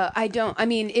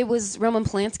 It was Roman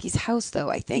Polanski's house, though,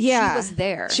 I think. Yeah. She was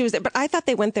there. She was there. But I thought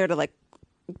they went there to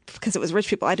because it was rich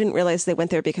people. I didn't realize they went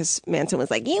there because Manson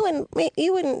was like, you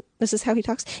wouldn't, this is how he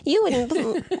talks, you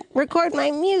wouldn't record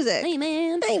my music. Hey,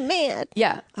 man.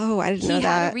 Yeah. Oh, I didn't know that. He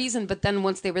had a reason, but then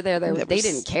once they were there, they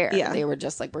didn't care. Yeah. They were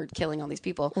just like, we're killing all these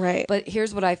people. Right. But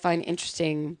here's what I find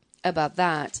interesting about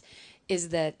that is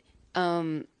that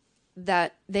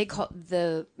that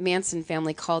the Manson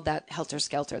family called that Helter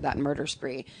Skelter, that murder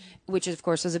spree, which of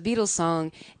course was a Beatles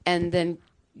song. And then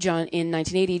in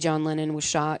 1980, John Lennon was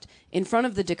shot in front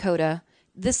of the Dakota,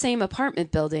 the same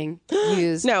apartment building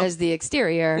used as the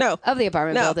exterior of the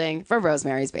apartment building for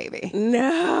Rosemary's Baby.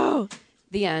 No.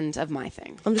 The end of my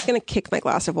thing. I'm just going to kick my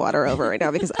glass of water over right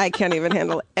now because I can't even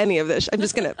handle any of this. I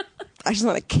just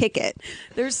want to kick it.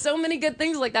 There's so many good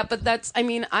things like that, but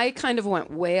I kind of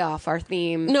went way off our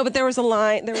theme. No, but there was a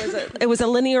line, it was a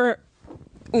linear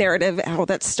narrative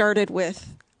that started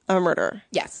with a murder.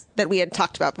 Yes. That we had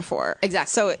talked about before.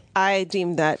 Exactly. So I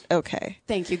deemed that okay.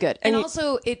 Thank you. Good. And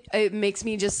also it makes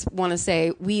me just want to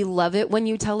say we love it when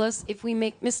you tell us if we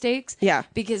make mistakes. Yeah.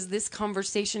 Because this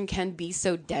conversation can be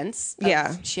so dense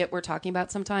of shit we're talking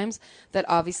about sometimes that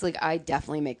obviously I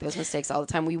definitely make those mistakes all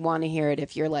the time. We want to hear it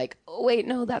if you're like, oh, wait,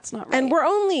 no, that's not right.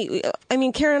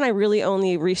 And Karen and I really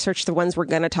only research the ones we're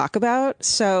going to talk about.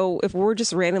 So if we're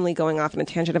just randomly going off on a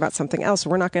tangent about something else,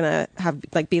 we're not going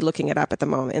to be looking it up in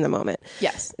the moment.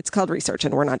 Yes. It's called research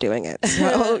and we're not doing it.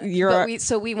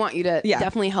 So we want you to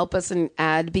definitely help us and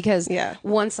add because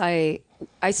once I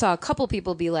saw a couple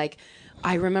people be like,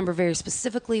 I remember very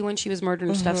specifically when she was murdered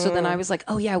and stuff. So then I was like,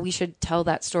 oh yeah, we should tell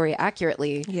that story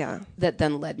accurately. Yeah. That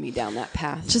then led me down that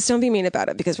path. Just don't be mean about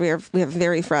it because we have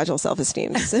very fragile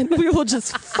self-esteem and we will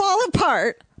just fall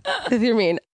apart if you're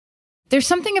mean. There's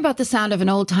something about the sound of an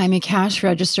old-timey cash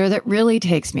register that really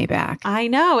takes me back. I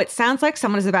know. It sounds like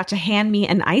someone is about to hand me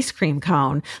an ice cream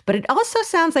cone, but it also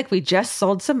sounds like we just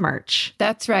sold some merch.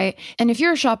 That's right. And if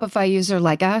you're a Shopify user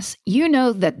like us, you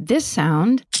know that this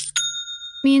sound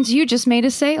means you just made a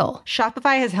sale.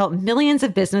 Shopify has helped millions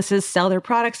of businesses sell their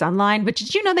products online, but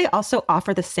did you know they also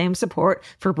offer the same support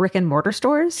for brick and mortar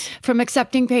stores? From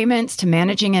accepting payments to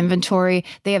managing inventory,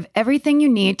 they have everything you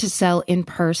need to sell in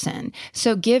person.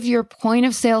 So give your point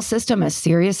of sale system a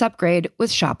serious upgrade with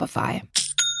Shopify.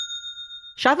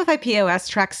 Shopify POS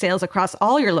tracks sales across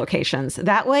all your locations.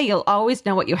 That way, you'll always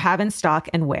know what you have in stock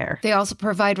and where. They also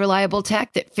provide reliable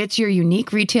tech that fits your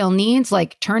unique retail needs,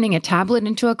 like turning a tablet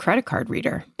into a credit card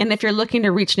reader. And if you're looking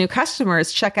to reach new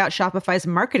customers, check out Shopify's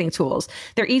marketing tools.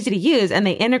 They're easy to use, and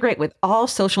they integrate with all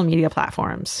social media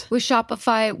platforms. With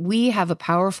Shopify, we have a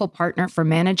powerful partner for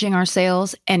managing our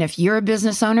sales. And if you're a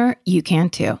business owner, you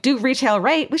can too. Do retail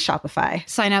right with Shopify.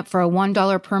 Sign up for a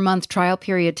 $1 per month trial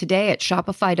period today at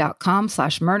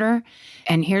shopify.com/murder.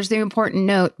 And here's the important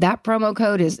note, that promo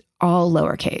code is all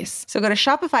lowercase. So go to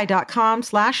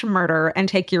shopify.com/murder and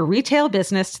take your retail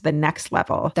business to the next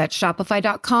level. That's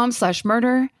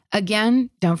shopify.com/murder. Again,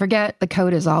 don't forget the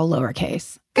code is all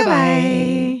lowercase.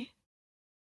 Goodbye.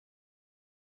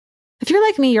 If you're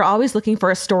like me, you're always looking for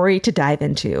a story to dive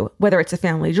into. Whether it's a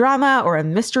family drama or a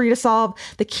mystery to solve,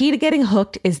 the key to getting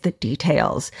hooked is the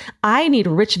details. I need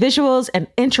rich visuals and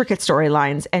intricate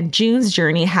storylines, and June's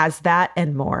Journey has that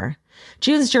and more.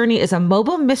 June's Journey is a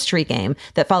mobile mystery game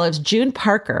that follows June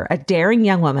Parker, a daring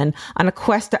young woman, on a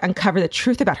quest to uncover the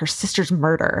truth about her sister's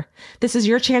murder. This is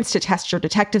your chance to test your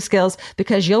detective skills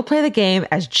because you'll play the game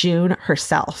as June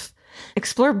herself.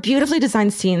 Explore beautifully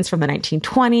designed scenes from the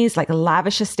 1920s, like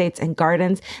lavish estates and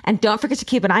gardens, and don't forget to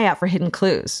keep an eye out for hidden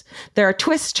clues. There are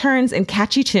twists, turns, and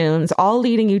catchy tunes, all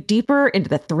leading you deeper into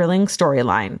the thrilling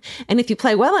storyline. And if you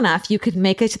play well enough, you could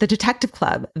make it to the Detective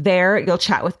Club. There, you'll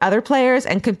chat with other players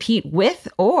and compete with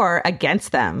or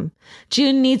against them.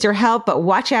 June needs your help, but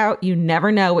watch out, you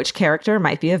never know which character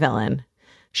might be a villain.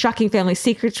 Shocking family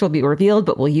secrets will be revealed,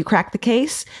 but will you crack the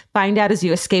case? Find out as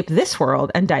you escape this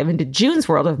world and dive into June's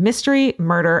world of mystery,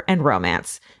 murder, and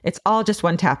romance. It's all just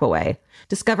one tap away.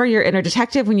 Discover your inner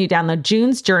detective when you download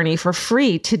June's Journey for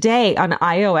free today on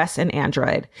iOS and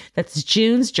Android. That's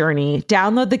June's Journey.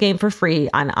 Download the game for free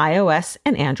on iOS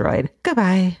and Android.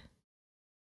 Goodbye.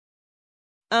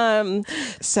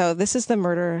 So this is the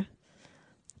murder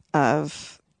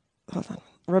of, hold on,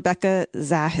 Rebecca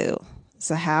Zahaw.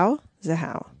 Zahaw.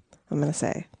 I'm going to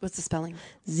say. What's the spelling?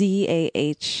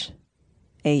 Zahau.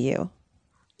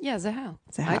 Yeah, Zahaw.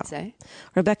 I'd say.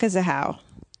 Rebecca Zahaw.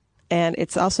 And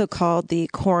it's also called the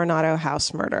Coronado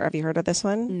House Murder. Have you heard of this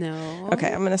one? No.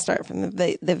 Okay, I'm going to start from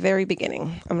the very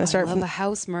beginning. I'm going to start from the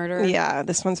house murder. Yeah,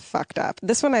 this one's fucked up.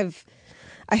 This one I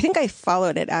think I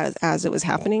followed it as it was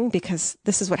happening because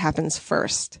this is what happens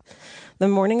first. The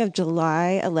morning of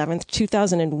July 11th,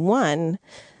 2001,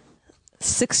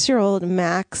 6-year-old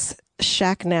Max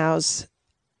Shacknow,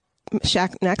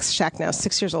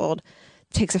 6 years old,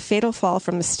 takes a fatal fall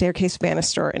from the staircase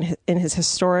banister in his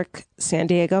historic San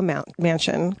Diego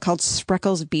mansion called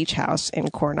Spreckles Beach House in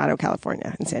Coronado,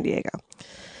 California, in San Diego.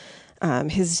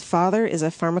 His father is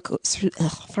a pharmaceutical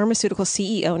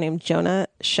CEO named Jonah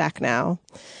Shacknow.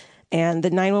 And the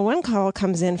 911 call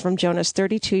comes in from Jonah's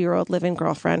 32-year-old live-in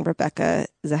girlfriend, Rebecca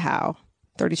Zahaw,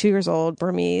 32 years old,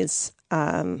 Burmese.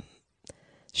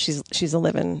 She's a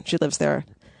live-in. She lives there.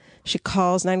 She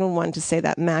calls 911 to say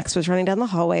that Max was running down the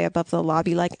hallway above the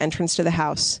lobby-like entrance to the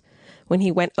house when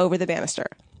he went over the banister.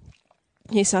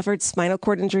 He suffered spinal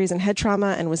cord injuries and head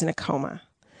trauma and was in a coma.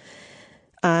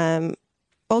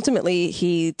 Ultimately,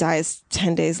 he dies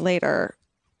 10 days later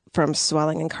from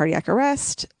swelling and cardiac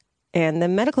arrest, and the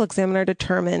medical examiner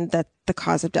determined that the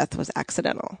cause of death was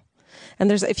accidental.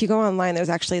 And if you go online, there's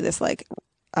actually this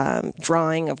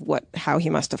drawing of how he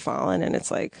must have fallen, and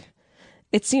it's like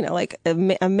a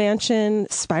mansion,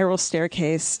 spiral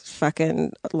staircase,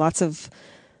 fucking lots of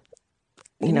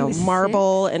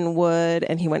marble and wood,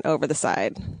 and he went over the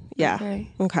side. Yeah.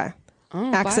 Okay.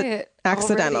 Oh, buy it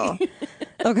accidental.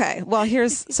 Okay. Well,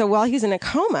 while he's in a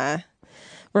coma,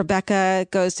 Rebecca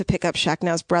goes to pick up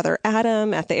Shacknow's brother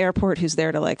Adam at the airport, who's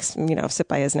there to sit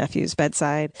by his nephew's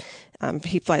bedside.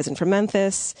 He flies in from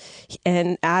Memphis,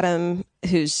 and Adam,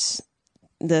 who's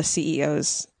the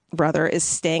CEO's brother, is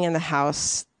staying in the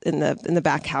house in the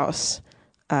back house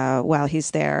while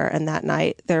he's there. And that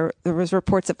night there was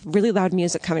reports of really loud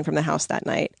music coming from the house that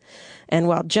night. And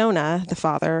while Jonah, the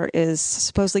father, is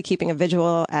supposedly keeping a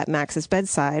vigil at Max's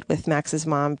bedside with Max's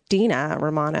mom, Dina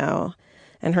Romano,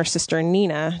 and her sister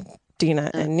Nina,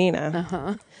 and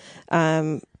Nina,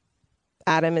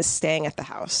 Adam is staying at the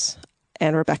house,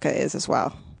 and Rebecca is as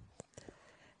well.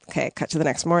 Okay, cut to the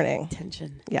next morning.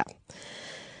 Tension. Yeah.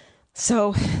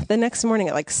 So the next morning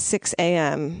at 6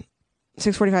 a.m.,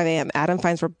 6:45 a.m., Adam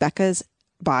finds Rebecca's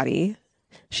body.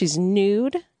 She's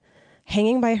nude,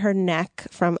 hanging by her neck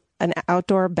from an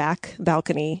outdoor back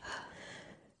balcony.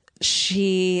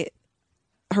 Her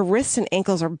wrists and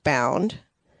ankles are bound.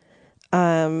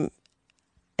 And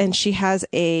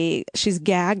she's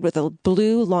gagged with a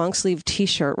blue long sleeve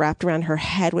t-shirt wrapped around her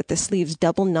head with the sleeves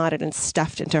double knotted and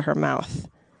stuffed into her mouth.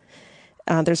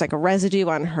 There's a residue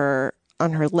on her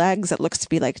legs that looks to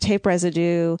be like tape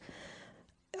residue.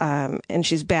 And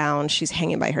she's bound. She's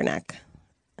hanging by her neck.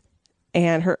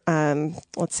 And her,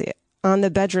 let's see, on the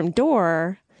bedroom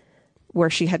door where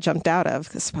she had jumped out of,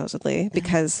 supposedly,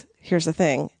 because here's the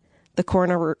thing, the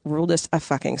coroner ruled this a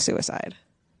fucking suicide.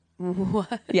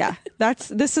 What? Yeah,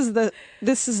 this is the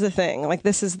thing.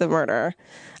 This is the murder.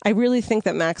 I really think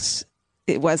that Max,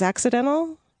 it was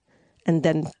accidental, and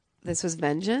then this was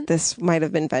vengeance. This might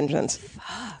have been vengeance.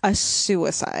 Fuck. A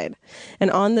suicide. And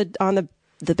on the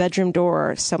bedroom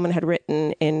door, someone had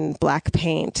written in black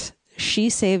paint, "She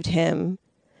saved him.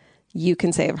 You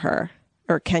can save her,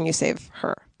 or can you save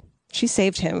her? She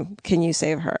saved him. Can you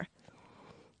save her?"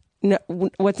 No,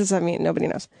 what does that mean? Nobody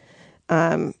knows.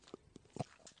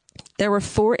 There were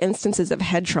 4 instances of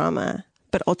head trauma,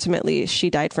 but ultimately she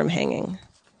died from hanging.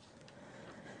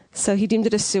 So he deemed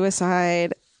it a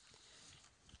suicide.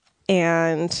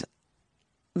 And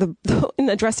in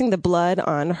addressing the blood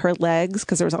on her legs,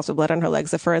 because there was also blood on her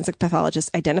legs, the forensic pathologist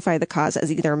identified the cause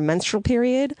as either a menstrual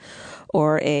period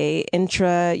or a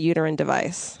intrauterine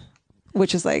device,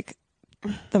 which is the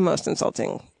most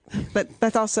insulting. But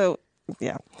that's also,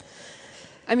 yeah.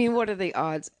 I mean, what are the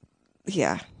odds?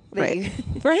 Yeah. Right.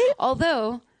 Right.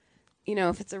 Although,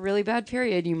 if it's a really bad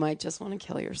period, you might just want to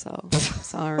kill yourself.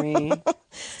 Sorry.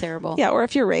 It's terrible. Yeah. Or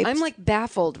if you're raped. I'm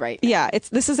baffled right now. Yeah.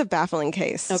 this is a baffling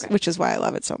case, okay, which is why I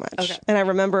love it so much. Okay. And I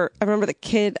remember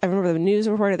the news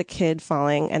report of the kid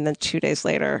falling. And then 2 days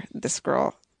later, this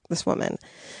girl this woman.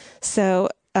 So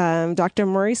Dr.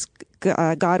 Maurice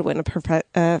Godwin,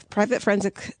 a private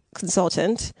forensic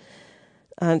consultant,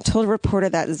 told a reporter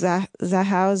that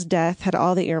Zahao's death had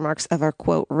all the earmarks of a,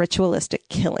 quote, ritualistic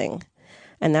killing,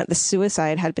 and that the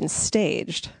suicide had been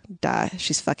staged. Duh,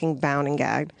 she's fucking bound and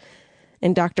gagged.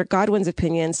 In Dr. Godwin's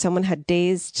opinion, someone had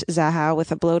dazed Zahao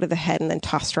with a blow to the head and then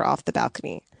tossed her off the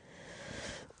balcony.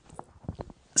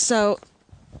 So,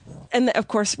 and of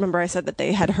course, remember I said that the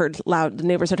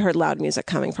neighbors had heard loud music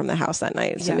coming from the house that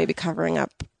night. So maybe covering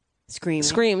up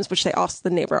screams, which the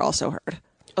neighbor also heard.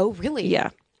 Oh, really? Yeah.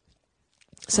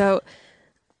 So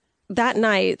that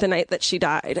night, the night that she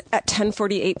died, at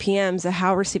 10:48 p.m.,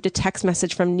 Zahao received a text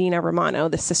message from Nina Romano,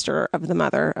 the sister of the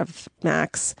mother of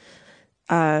Max.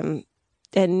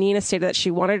 And Nina stated that she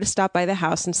wanted to stop by the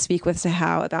house and speak with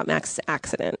Zahao about Max's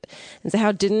accident. And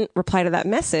Zahao didn't reply to that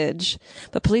message,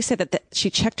 but police said that she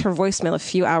checked her voicemail a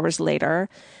few hours later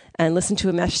and listened to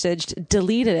a message,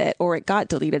 deleted it, or it got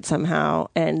deleted somehow,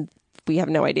 and we have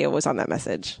no idea what was on that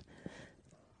message.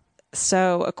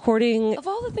 So according... Of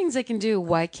all the things they can do,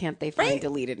 why can't they find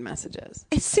deleted messages?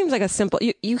 It seems like a simple...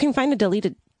 You can find a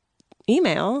deleted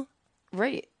email.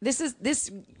 Right. This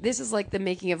is like the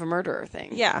making of a murderer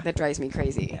thing. Yeah. That drives me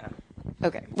crazy. Yeah.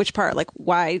 Okay. Which part? Like,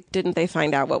 why didn't they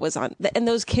find out what was on? And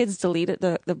those kids deleted,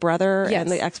 the brother and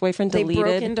the ex-boyfriend deleted. They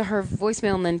broke into her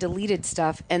voicemail and then deleted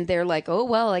stuff. And they're like, oh,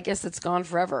 well, I guess it's gone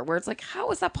forever. Where it's like,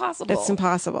 how is that possible? It's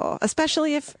impossible.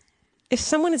 Especially if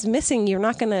someone is missing, you're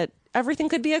not going to... Everything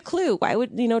could be a clue. Why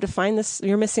would, to find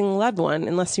your missing loved one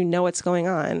unless you know what's going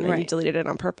on and you deleted it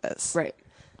on purpose. Right.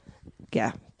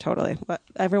 Yeah, totally. But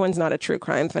everyone's not a true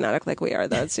crime fanatic like we are,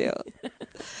 though, too.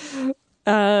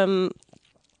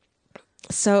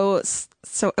 So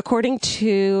according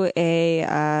to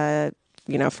a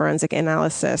forensic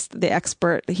analysis, the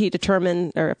expert, he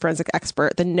determined, or a forensic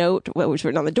expert, the note, what was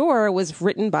written on the door, was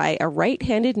written by a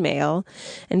right-handed male,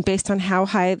 and based on how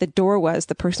high the door was,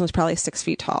 the person was probably 6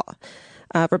 feet tall.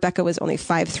 Rebecca was only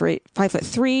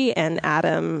 5'3", and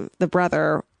Adam, the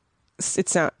brother,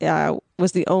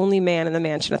 was the only man in the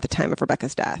mansion at the time of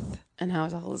Rebecca's death. And how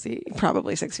tall is he?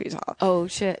 Probably 6 feet tall. Oh,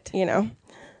 shit.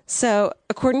 So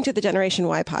according to the Generation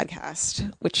Y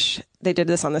podcast, which they did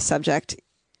this on the subject,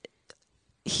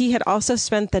 he had also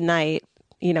spent the night,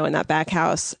 in that back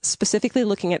house, specifically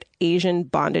looking at Asian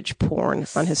bondage porn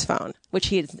on his phone, which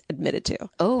he had admitted to.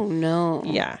 Oh, no.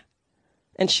 Yeah.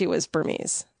 And she was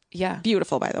Burmese. Yeah.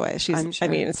 Beautiful, by the way. I'm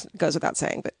sure. It goes without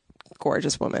saying, but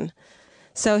gorgeous woman.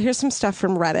 So here's some stuff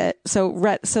from Reddit. So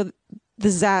the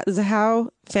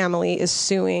Zahao family is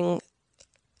suing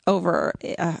over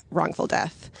wrongful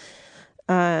death.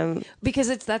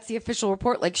 Because that's the official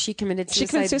report. Like she committed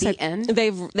suicide. The end.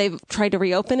 They've tried to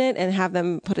reopen it and have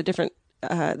them put a different.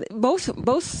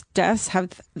 Both deaths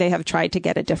have tried to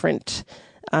get a different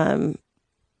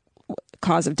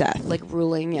cause of death, like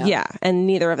ruling. Yeah. Yeah, and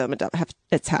neither of them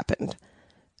it's happened.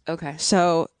 Okay.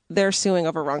 So they're suing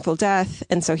over wrongful death,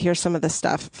 and so here's some of the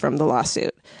stuff from the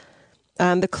lawsuit.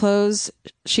 The clothes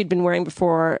she'd been wearing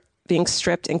before being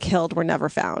stripped and killed were never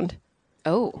found.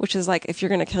 Oh. Which is like, if you're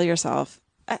going to kill yourself,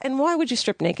 and why would you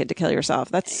strip naked to kill yourself?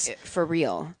 That's for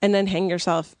real. And then hang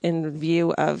yourself in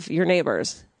view of your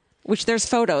neighbors, which there's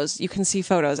photos. You can see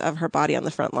photos of her body on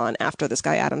the front lawn after this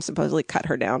guy Adam supposedly cut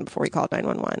her down before he called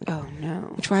 911. Oh, no.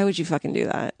 Which, why would you fucking do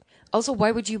that? Also,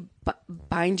 why would you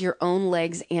bind your own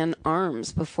legs and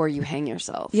arms before you hang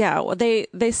yourself? Yeah, well,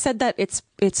 they said that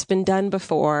it's been done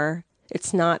before.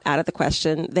 It's not out of the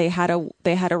question. They had a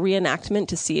reenactment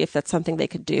to see if that's something they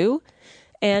could do.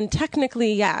 And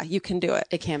technically, yeah, you can do it.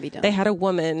 It can be done. They had a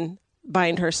woman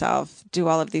bind herself, do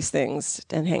all of these things,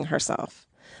 and hang herself.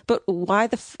 But why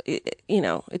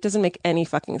it doesn't make any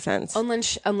fucking sense.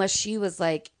 Unless she was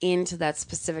like into that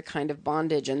specific kind of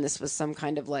bondage and this was some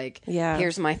kind of like,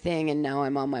 here's my thing and now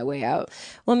I'm on my way out.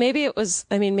 Well, maybe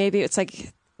it's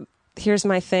like, here's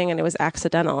my thing and it was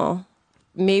accidental.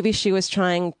 Maybe she was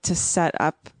trying to set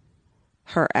up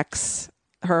her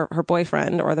her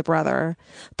boyfriend or the brother,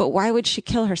 but why would she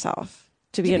kill herself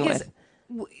to begin with?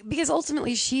 Because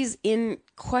ultimately she's in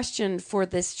question for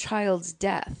this child's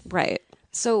death. Right.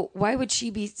 So why would she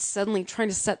be suddenly trying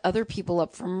to set other people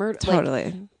up for murder?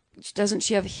 Totally. Doesn't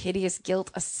she have hideous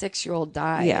guilt? A 6-year-old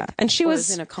died. Yeah. And she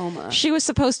was in a coma. She was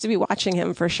supposed to be watching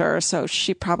him for sure. So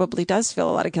she probably does feel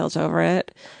a lot of guilt over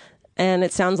it. And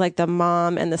it sounds like the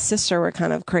mom and the sister were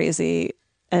kind of crazy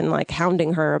and like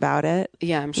hounding her about it.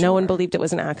 Yeah, I'm sure. No one believed it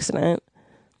was an accident.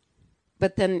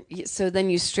 But then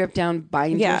you strip down,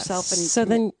 bind yourself. And so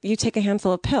then you take a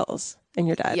handful of pills and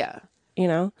you're dead. Yeah.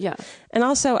 Yeah. And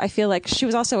also, I feel like she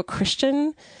was also a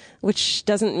Christian, which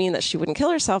doesn't mean that she wouldn't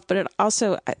kill herself, but it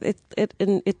also,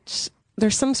 there's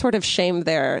there's some sort of shame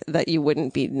there that you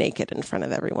wouldn't be naked in front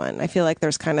of everyone. I feel like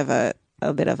there's kind of a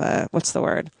bit of a, what's the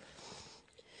word?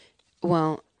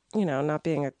 Well, not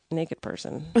being a naked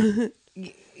person.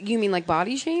 You mean like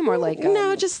body shame or like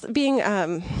no, just being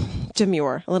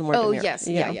demure, a little more demure. Yes.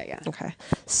 Yeah. Okay.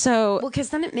 So Well, because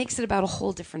then it makes it about a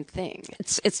whole different thing.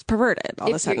 it's perverted all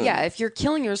of a sudden. If you're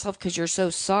killing yourself because you're so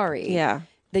sorry, Yeah.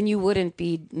 then you wouldn't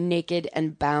be naked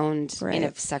and bound in a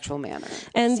Right. sexual manner.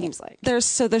 And it seems like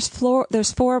there's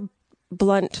 4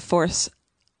 blunt force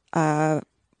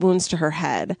wounds to her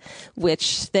head,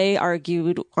 which they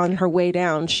argued on her way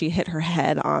down she hit her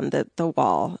head on the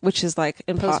wall, which is like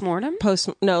Post-mortem?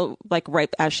 Like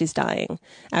right as she's dying,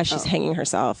 as she's hanging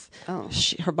herself.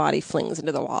 Her body flings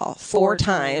into the wall 4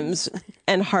 times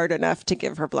and hard enough to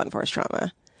give her blunt force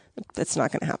trauma. That's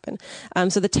not going to happen.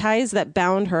 So the ties that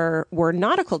bound her were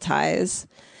nautical ties,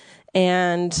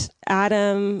 and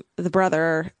Adam, the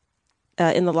brother,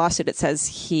 in the lawsuit, it says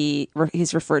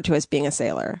he's referred to as being a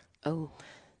sailor. Oh.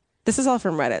 This is all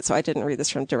from Reddit, so I didn't read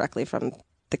this directly from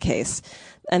the case.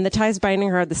 And the ties binding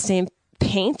her had the same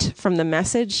paint from the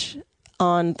message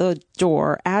on the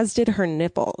door, as did her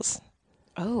nipples.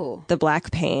 Oh. The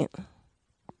black paint.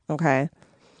 Okay.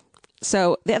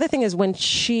 So the other thing is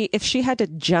if she had to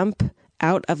jump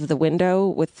out of the window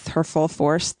with her full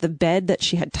force, the bed that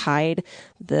she had tied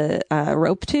the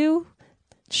rope to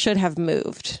should have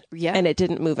moved. Yeah. And it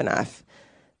didn't move enough,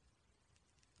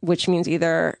 which means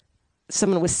either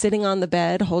someone was sitting on the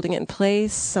bed holding it in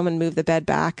place, someone moved the bed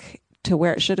back to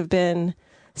where it should have been.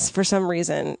 For some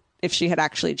reason, if she had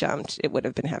actually jumped, it would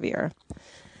have been heavier.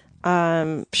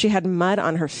 She had mud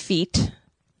on her feet,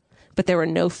 but there were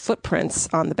no footprints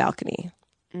on the balcony.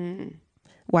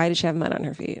 Why did she have mud on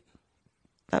her feet?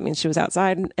 That means she was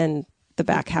outside and the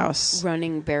back house.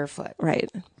 Running barefoot. Right.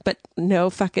 But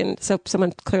so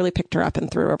someone clearly picked her up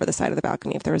and threw her over the side of the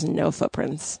balcony if there was no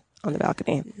footprints on the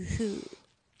balcony.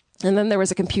 And then there was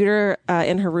a computer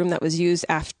in her room that was used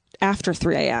after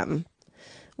 3 a.m.,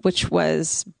 which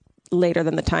was later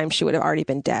than the time she would have already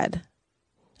been dead.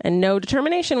 And no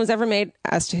determination was ever made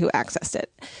as to who accessed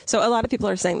it. So a lot of people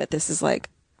are saying that this is like,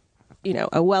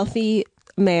 a wealthy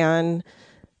man.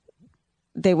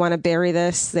 They want to bury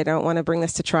this. They don't want to bring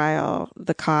this to trial.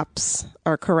 The cops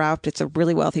are corrupt. It's a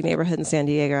really wealthy neighborhood in San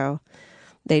Diego.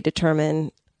 They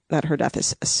determine that her death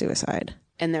is a suicide.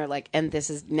 And they're like, and this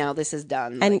is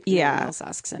done. And like, yeah. No one else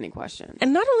asks any questions.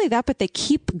 And not only that, but they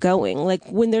keep going. Like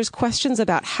when there's questions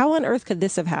about how on earth could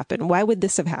this have happened? Why would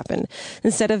this have happened?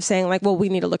 Instead of saying like, well, we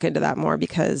need to look into that more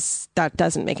because that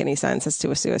doesn't make any sense as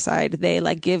to a suicide. They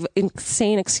like give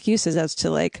insane excuses as to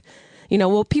like,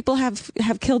 well, people have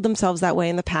killed themselves that way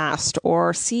in the past,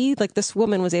 or see, like this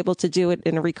woman was able to do it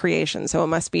in a recreation. So it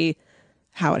must be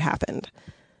how it happened.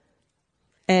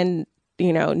 And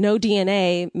no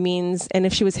DNA means, and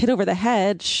if she was hit over the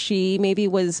head, she maybe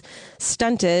was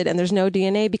stunted, and there's no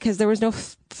DNA because there was no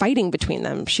fighting between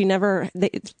them.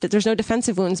 There's no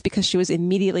defensive wounds because she was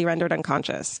immediately rendered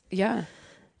unconscious. Yeah.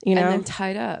 And then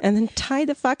tied up. And then tied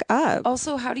the fuck up.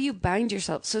 Also, how do you bind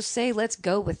yourself? So say, let's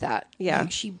go with that. Yeah.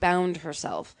 Like she bound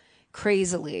herself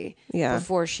crazily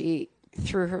before she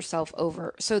threw herself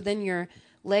over. So then your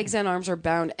legs and arms are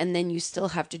bound, and then you still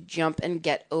have to jump and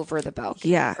get over the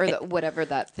balcony. Yeah. Or whatever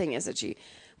that thing is that she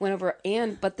went over.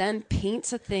 But then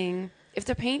paints a thing. If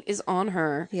the paint is on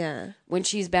her when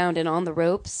she's bound and on the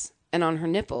ropes and on her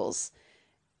nipples,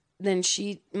 then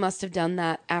she must have done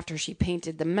that after she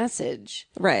painted the message.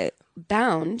 Right.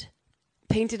 Bound,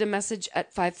 painted a message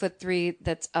at 5'3"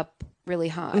 that's up really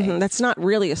high. Mm-hmm. That's not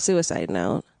really a suicide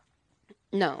note.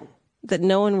 No. That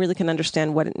no one really can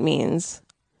understand what it means.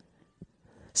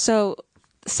 So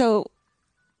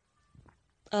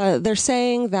they're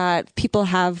saying that people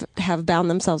have bound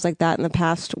themselves like that in the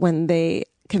past when they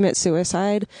commit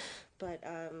suicide. But,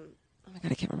 oh my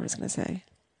God, I can't remember what I was going to say.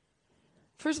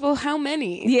 First of all, how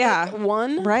many? Yeah. Like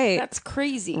one? Right. That's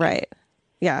crazy. Right.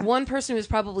 Yeah. One person was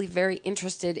probably very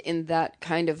interested in that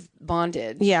kind of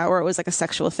bondage. Yeah, or it was like a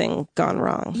sexual thing gone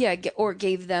wrong. Yeah, or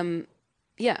gave them,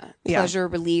 pleasure,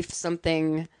 relief,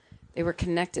 something. They were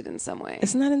connected in some way.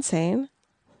 Isn't that insane?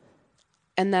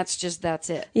 And that's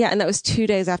it. Yeah, and that was 2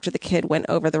 days after the kid went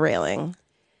over the railing.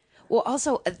 Well,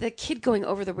 also, the kid going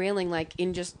over the railing, like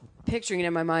in just picturing it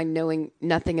in my mind, knowing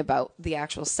nothing about the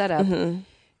actual setup. Mm-hmm.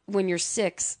 When you're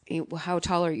 6, how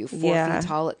tall are you? 4 feet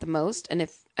tall at the most? And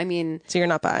so you're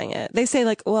not buying it. They say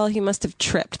like, well, he must have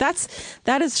tripped.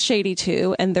 That is shady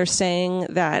too. And they're saying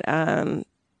that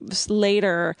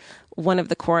later one of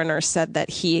the coroners said that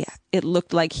it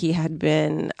looked like he had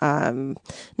been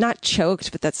not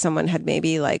choked, but that someone had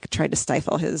maybe like tried to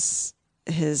stifle his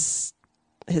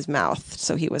his mouth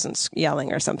so he wasn't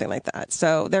yelling or something like that.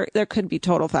 So there could be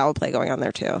total foul play going on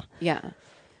there too. Yeah.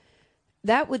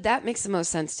 That makes the most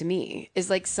sense to me, is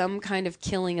like some kind of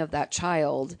killing of that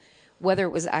child, whether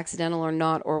it was accidental or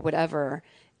not or whatever,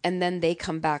 and then they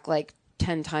come back like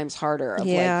 10 times harder of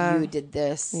like, you did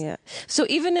this. Yeah. So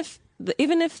even if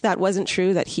that wasn't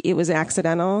true, that it was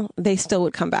accidental, they still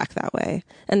would come back that way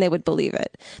and they would believe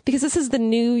it, because this is the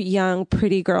new young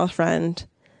pretty girlfriend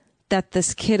that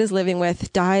this kid is living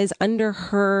with, dies under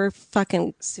her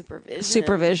fucking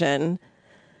supervision.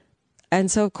 And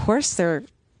so of course they're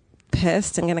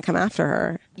pissed and going to come after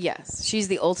her. Yes. She's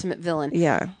the ultimate villain.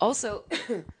 Yeah. Also,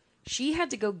 she had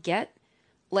to go get,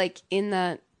 like, in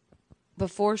that,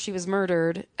 before she was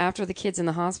murdered, after the kid's in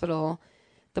the hospital,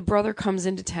 the brother comes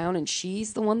into town and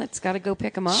she's the one that's got to go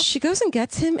pick him up. She goes and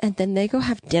gets him, and then they go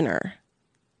have dinner.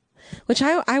 Which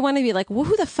I want to be like, well,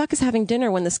 who the fuck is having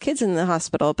dinner when this kid's in the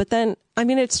hospital? But then, I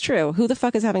mean, it's true. Who the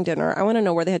fuck is having dinner? I want to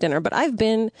know where they had dinner. But I've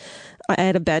been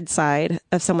at a bedside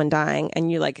of someone dying,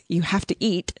 and you have to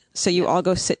eat. So you all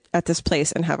go sit at this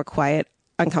place and have a quiet,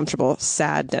 uncomfortable,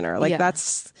 sad dinner. Like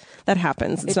that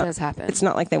happens. It does happen. It's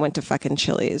not like they went to fucking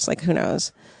Chili's. Like, who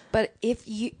knows? But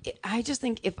I just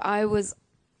think I was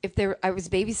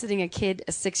babysitting a kid,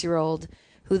 a 6-year-old,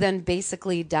 who then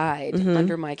basically died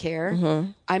under my care.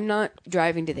 I'm not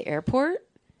driving to the airport.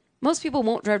 Most people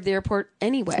won't drive to the airport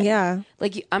anyway. Yeah.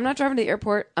 Like, I'm not driving to the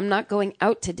airport. I'm not going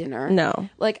out to dinner. No.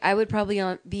 Like, I would probably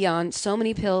be on so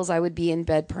many pills, I would be in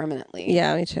bed permanently.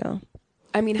 Yeah, me too.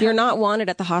 I mean, you're not wanted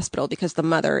at the hospital because the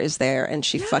mother is there and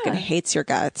she fucking hates your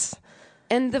guts.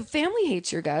 And the family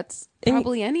hates your guts,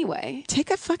 probably anyway. Take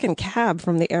a fucking cab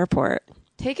from the airport.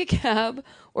 Take a cab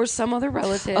or some other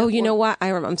relative. Oh, you know what?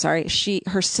 I'm sorry.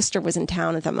 Her sister was in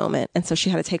town at that moment, and so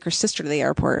she had to take her sister to the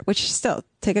airport, which still,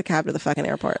 take a cab to the fucking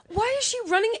airport. Why is she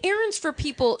running errands for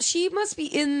people? She must be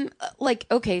in,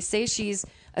 say she's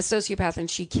a sociopath and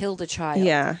she killed a child.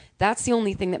 Yeah. That's the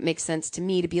only thing that makes sense to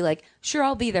me, to be like, sure,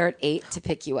 I'll be there at 8 to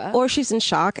pick you up. Or she's in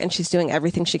shock and she's doing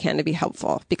everything she can to be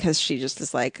helpful because she just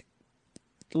is like,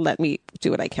 let me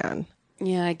do what I can.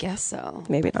 Yeah, I guess so.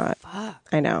 Maybe not. Fuck.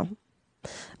 I know.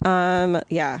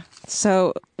 Yeah.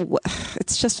 So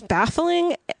it's just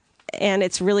baffling, and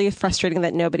it's really frustrating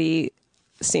that nobody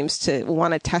seems to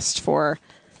want to test for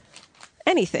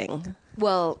anything.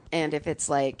 Well, and if it's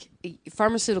like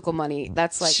pharmaceutical money,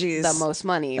 that's like the most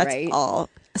money, that's right? All.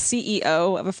 A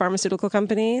CEO of a pharmaceutical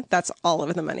company, that's all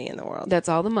of the money in the world. That's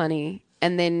all the money.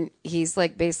 And then he's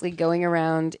like basically going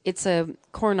around. It's a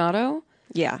Coronado.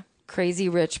 Yeah. Crazy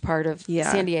rich part of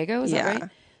San Diego. Is that right?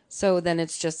 So then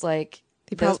it's just like,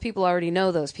 those people already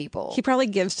know those people. He probably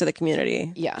gives to the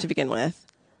community to begin with.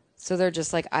 So they're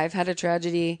just like, I've had a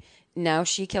tragedy. Now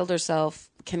she killed herself.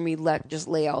 Can we just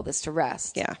lay all this to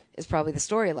rest? Yeah. Is probably the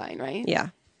storyline, right? Yeah.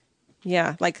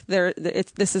 Yeah. Like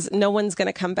this is, no one's going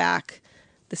to come back.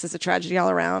 This is a tragedy all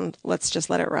around. Let's just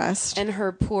let it rest. And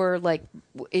her poor, like,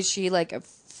 is she like a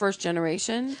first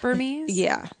generation Burmese?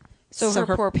 Yeah. So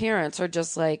her poor parents are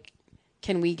just like,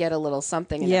 can we get a little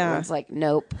something? And everyone's like,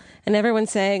 nope. And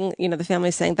everyone's saying, the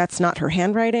family's saying that's not her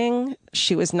handwriting.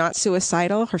 She was not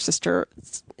suicidal. Her sister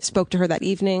spoke to her that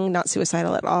evening, not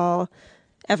suicidal at all.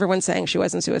 Everyone's saying she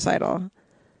wasn't suicidal.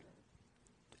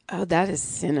 Oh, that is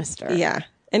sinister. Yeah.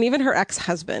 And even her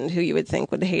ex-husband, who you would think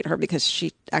would hate her because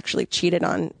she actually cheated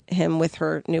on him with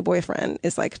her new boyfriend,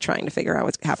 is like trying to figure out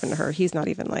what's happened to her. He's not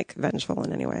even like vengeful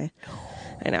in any way.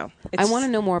 I know. I want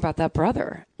to know more about that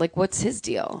brother. Like, what's his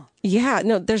deal? Yeah,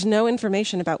 no, there's no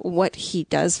information about what he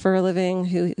does for a living,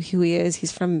 who he is.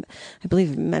 He's from, I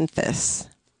believe, Memphis.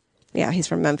 Yeah, he's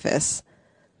from Memphis.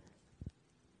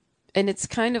 And it's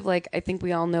kind of like, I think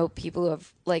we all know people who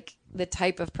have, like, the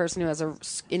type of person who has a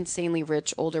insanely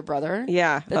rich older brother.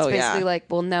 Yeah. That's basically like,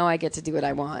 well, now I get to do what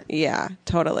I want. Yeah,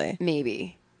 totally.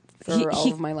 Maybe. For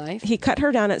all of my life. He cut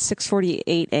her down at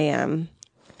 6:48 a.m.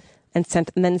 and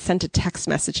then sent a text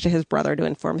message to his brother to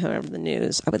inform him of the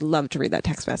news. I would love to read that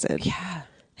text message. Yeah.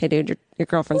 Hey, dude, your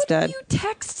girlfriend's dead. You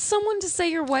text someone to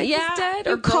say your wife is dead?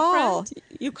 Or call.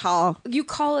 You call. You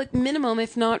call at minimum,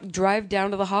 if not drive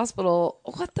down to the hospital.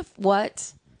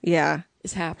 What Yeah.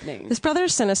 is happening? This brother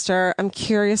is sinister. I'm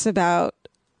curious about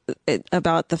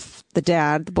the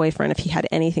dad, the boyfriend, if he had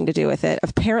anything to do with it.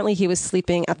 Apparently, he was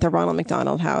sleeping at the Ronald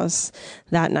McDonald house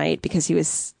that night because he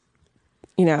was,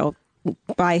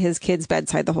 by his kid's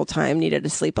bedside the whole time, needed to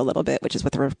sleep a little bit, which is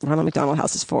what the Ronald McDonald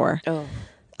house is for. Oh.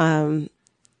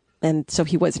 And so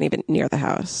he wasn't even near the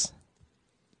house.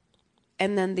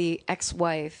 And then the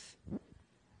ex-wife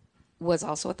was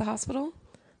also at the hospital,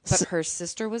 but her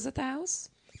sister was at the house?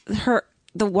 The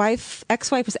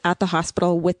ex-wife was at the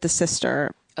hospital with the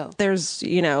sister. There's,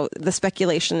 the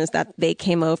speculation is that they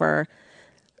came over,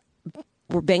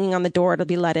 were banging on the door to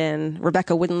be let in.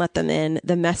 Rebecca wouldn't let them in.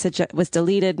 The message that was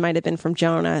deleted might have been from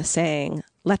Jonah saying,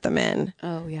 let them in.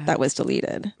 Oh, yeah. That was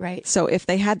deleted. Right. So if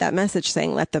they had that message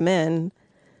saying, let them in,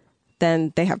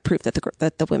 then they have proof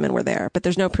that the women were there. But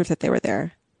there's no proof that they were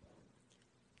there.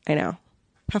 I know.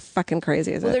 How fucking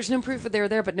crazy is it? Well, there's no proof that they were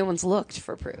there, but no one's looked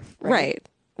for proof. Right.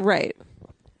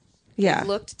 Yeah.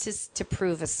 Looked to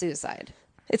prove a suicide.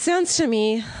 It sounds to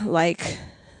me like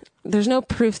there's no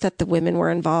proof that the women were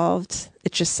involved.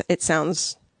 It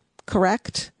sounds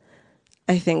correct.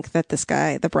 I think that this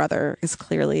guy, the brother, is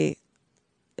clearly,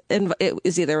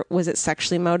 was it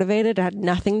sexually motivated? It had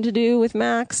nothing to do with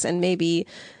Max, and maybe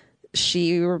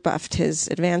she rebuffed his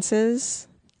advances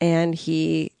and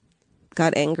he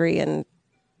got angry and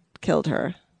killed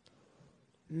her.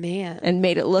 Man. And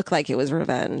made it look like it was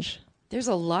revenge. There's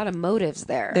a lot of motives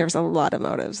there. There's a lot of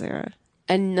motives there.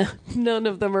 And none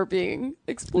of them are being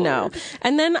explored. No.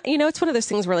 And then, it's one of those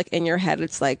things where, like, in your head,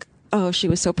 it's like, oh, she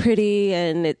was so pretty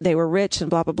and they were rich and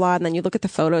blah, blah, blah. And then you look at the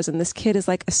photos and this kid is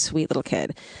like a sweet little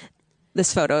kid.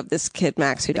 This photo of this kid,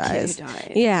 Max, who dies. Kid who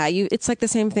died. Yeah. It's like the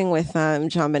same thing with John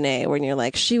Bonet, when you're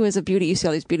like, she was a beauty. You see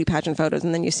all these beauty pageant photos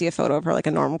and then you see a photo of her like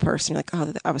a normal person. You're like,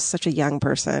 oh, I was such a young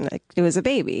person. Like, it was a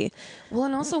baby. Well,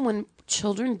 and also when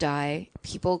children die,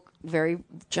 people very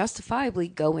justifiably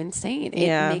go insane.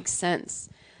 It makes sense.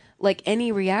 Like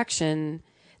any reaction,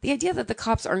 the idea that the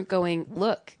cops aren't going,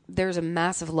 look, there's a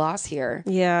massive loss here.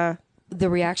 Yeah. The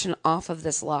reaction off of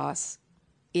this loss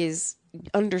is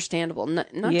understandable,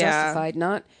 not justified,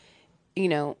 not,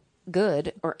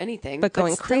 good or anything. But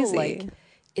going still, crazy. Like,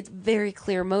 it's very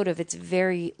clear motive. It's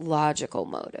very logical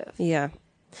motive. Yeah.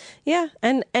 Yeah.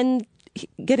 And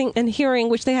getting and hearing,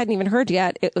 which they hadn't even heard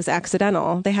yet, it was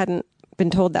accidental. They hadn't been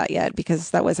told that yet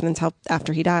because that wasn't until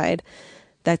after he died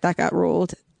that got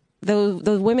ruled.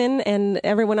 The women and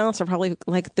everyone else are probably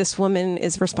like, this woman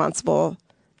is responsible.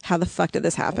 How the fuck did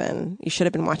this happen? You should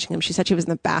have been watching him. She said she was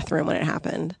in the bathroom when it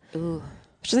happened. Ooh.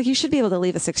 She's like, you should be able to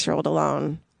leave a 6-year-old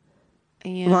alone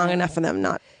long enough for them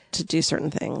not to do certain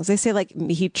things. They say like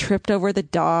he tripped over the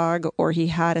dog, or he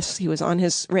was on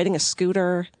riding a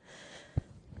scooter.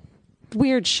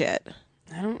 Weird shit.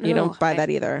 I don't know. You don't buy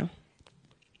that either.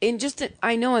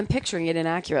 I know I'm picturing it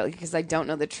inaccurately because I don't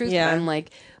know the truth. Yeah. But I'm like,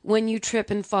 when you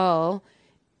trip and fall,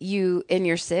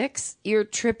 you're 6, you're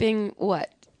tripping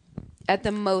what? At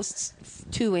the most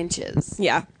 2 inches.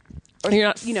 Yeah. Or you're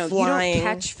not flying. You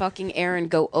don't catch fucking air and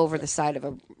go over the side of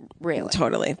a railing.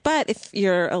 Totally. But if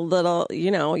you're a little,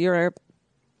 you're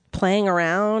playing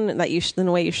around in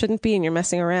a way you shouldn't be, and you're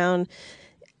messing around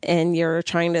and you're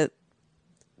trying to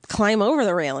climb over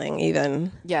the railing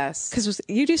even. Yes. Because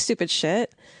you do stupid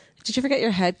shit. Did you ever get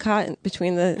your head caught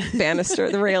between the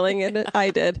banister, the railing, and it?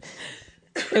 I did.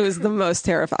 It was the most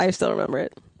terrifying. I still remember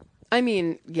it. I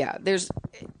mean, yeah,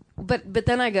 but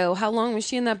then I go, how long was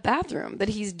she in that bathroom that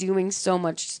he's doing so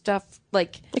much stuff?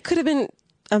 Like, it could have been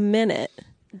a minute.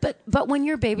 But when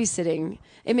you're babysitting,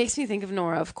 it makes me think of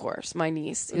Nora, of course, my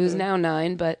niece, who's now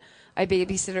 9, but I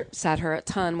sat her a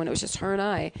ton when it was just her and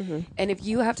I. Mm-hmm. And if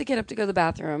you have to get up to go to the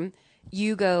bathroom,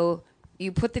 you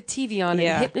put the TV on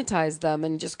and hypnotize them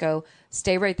and just go,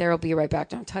 stay right there. I'll be right back.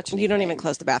 Don't touch me. You don't even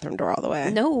close the bathroom door all the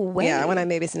way. No way. Yeah, when I'm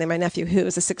babysitting my nephew, who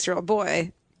is a 6-year-old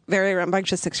boy, very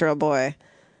rambunctious 6-year-old boy,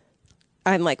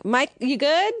 I'm like, Mike, you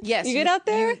good? Yes. You good out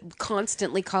there? You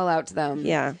constantly call out to them.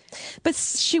 Yeah. But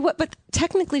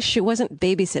technically she wasn't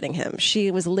babysitting him. She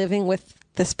was living with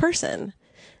this person.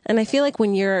 And I feel like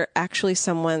when you're actually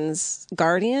someone's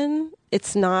guardian,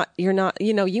 you're not,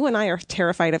 you and I are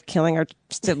terrified of killing our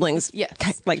siblings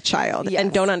like child,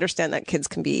 and don't understand that kids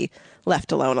can be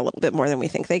left alone a little bit more than we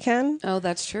think they can. Oh,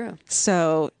 that's true.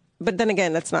 So, but then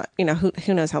again, that's not,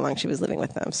 who knows how long she was living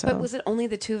with them. So. But was it only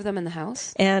the 2 of them in the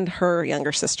house? And her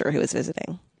younger sister who was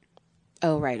visiting.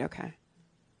 Oh, right. Okay.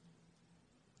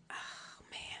 Oh,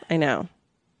 man. I know.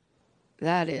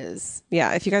 That is.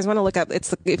 Yeah, if you guys want to look up,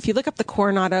 if you look up the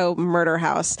Coronado murder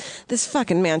house, this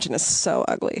fucking mansion is so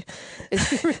ugly.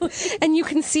 Is it really? And you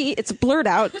can see it's blurred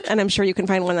out, and I'm sure you can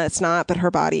find one that's not, but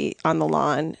her body on the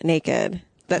lawn, naked.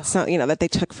 That's not, that they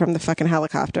took from the fucking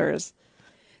helicopters.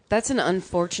 That's an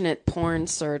unfortunate porn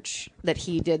search that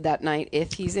he did that night,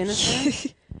 if he's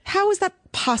innocent. How is that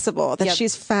possible that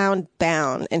she's found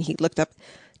bound and he looked up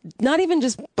not even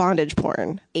just bondage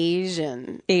porn?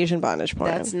 Asian bondage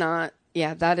porn. That's not.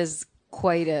 Yeah, that is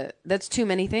that's too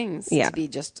many things to be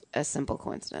just a simple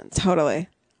coincidence. Totally.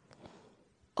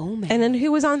 Oh, man. And then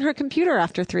who was on her computer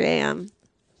after 3 a.m.?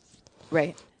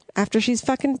 Right. After she's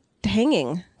fucking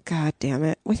hanging. God damn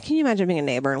it. Can you imagine being a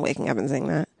neighbor and waking up and seeing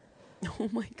that? Oh,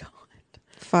 my God.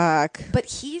 Fuck. But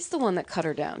he's the one that cut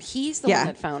her down. He's the one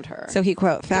that found her. So he,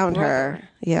 quote, found her. brother.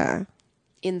 Yeah.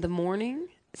 In the morning?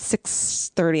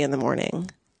 6:30 in the morning.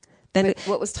 Then But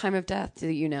what was time of death? Do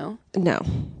you know? no.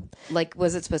 Like,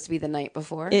 was it supposed to be the night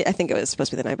before? I think it was supposed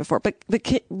to be the night before. But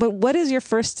what is your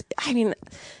first, I mean,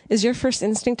 is your first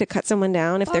instinct to cut someone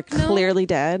down if they're Fuck no. clearly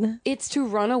dead? It's to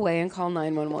run away and call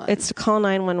 911. It's to call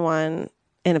 911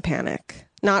 in a panic,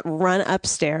 not run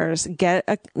upstairs, get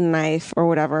a knife or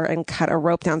whatever and cut a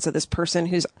rope down so this person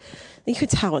who's, you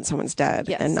could tell when someone's dead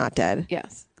and not dead,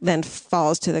 Yes. then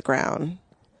falls to the ground.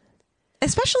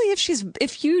 Especially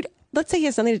if you, let's say he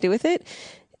has something to do with it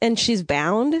and she's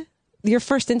bound, your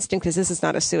first instinct is this is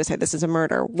not a suicide, this is a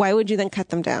murder. Why would you then cut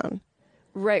them down?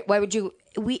 Right. Why would you?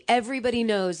 Everybody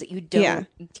knows that you don't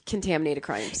contaminate a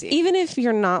crime scene. Even if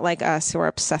you're not like us who are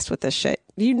obsessed with this shit,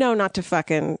 you know not to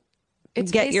fucking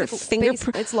get your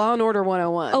fingerprint. It's Law and Order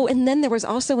 101. Oh, and then there was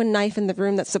also a knife in the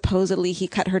room that supposedly he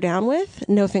cut her down with.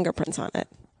 No fingerprints on it.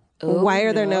 Why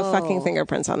are there no fucking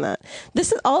fingerprints on that?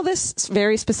 This is all this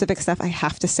very specific stuff. I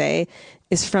have to say,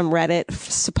 is from Reddit,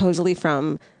 supposedly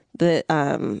from the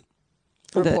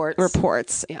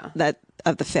reports that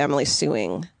of the family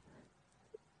suing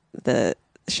the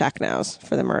Shacknows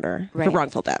for the murder, for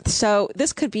wrongful death. So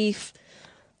this could be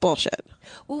bullshit.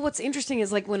 Well, what's interesting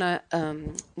is like when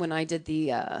I did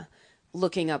the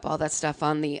looking up all that stuff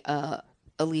on the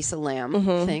Elisa Lam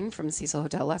thing from Cecil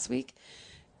Hotel last week.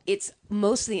 It's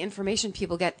most of the information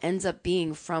people get ends up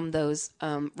being from those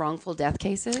wrongful death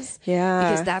cases. Yeah.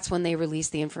 Because that's when they release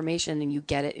the information and you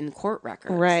get it in court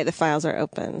records. Right. The files are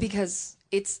open. Because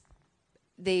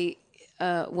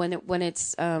when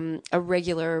it's a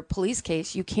regular police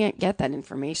case, you can't get that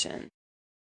information.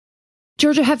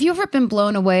 Georgia, have you ever been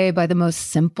blown away by the most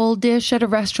simple dish at a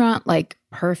restaurant, like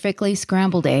perfectly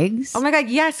scrambled eggs? Oh my God,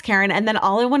 yes, Karen. And then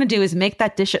all I want to do is make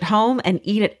that dish at home and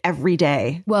eat it every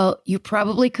day. Well, you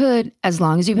probably could, as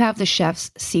long as you have the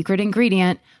chef's secret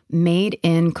ingredient, Made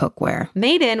in Cookware.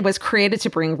 Made In was created to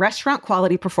bring restaurant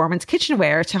quality performance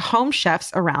kitchenware to home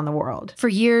chefs around the world. For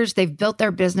years, they've built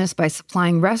their business by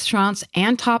supplying restaurants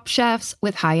and top chefs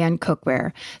with high-end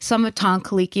cookware. Some of Tom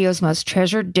Colicchio's most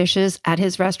treasured dishes at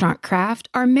his restaurant Craft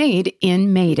are made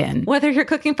in Made In. Whether you're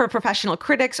cooking for professional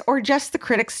critics or just the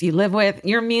critics you live with,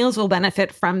 your meals will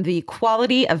benefit from the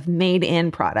quality of Made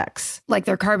In products. Like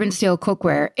their carbon steel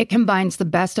cookware, it combines the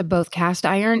best of both cast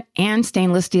iron and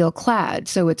stainless steel clad,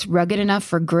 so it's rugged enough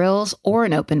for grills or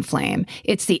an open flame.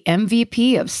 It's the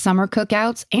MVP of summer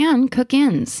cookouts and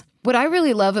cook-ins. What I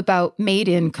really love about Made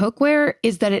in Cookware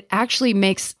is that it actually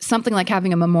makes something like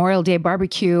having a Memorial Day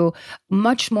barbecue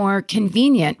much more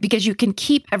convenient because you can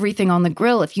keep everything on the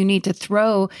grill. If you need to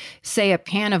throw, say, a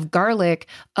pan of garlic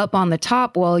up on the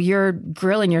top while you're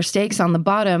grilling your steaks on the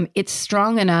bottom, it's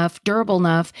strong enough, durable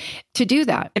enough to do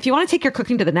that. If you want to take your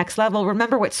cooking to the next level,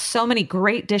 remember what so many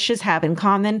great dishes have in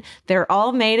common. They're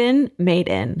all made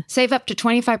in. Save up to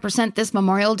 25% this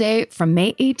Memorial Day from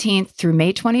May 18th through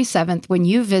May 27th when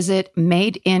you visit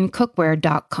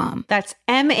madeincookware.com. That's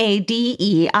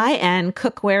MADEIN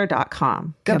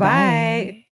cookware.com.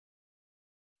 Goodbye.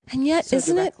 And yet, So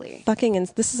isn't directly. it fucking,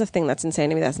 this is a thing that's insane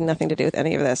to me that has nothing to do with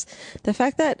any of this. The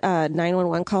fact that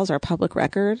 911 calls are public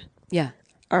record Yeah.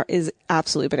 is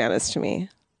absolute bananas to me.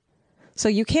 So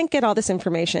you can't get all this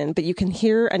information, but you can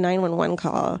hear a 911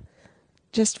 call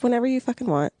just whenever you fucking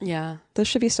want. Yeah. Those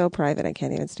should be so private. I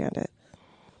can't even stand it.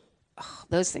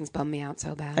 Those things bum me out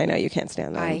so bad. I know you can't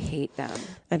stand them. I hate them.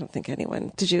 I don't think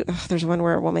anyone. Did you? There's one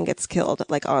where a woman gets killed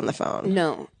like on the phone.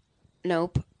 No.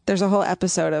 Nope. There's a whole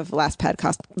episode of last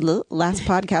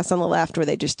podcast on the left where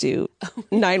they just do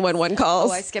 911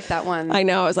 calls. Oh, I skipped that one. I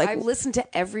know. I was like, I've listened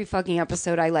to every fucking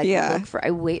episode. I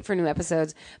I wait for new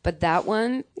episodes, but that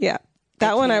one, yeah,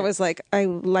 that one I was like, I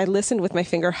listened with my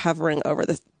finger hovering over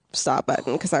the stop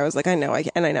button because I was like, I know,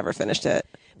 and I never finished it.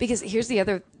 because here's the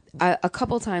other, a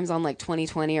couple times on like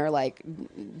 2020 or like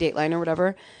Dateline or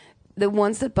whatever, the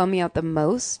ones that bum me out the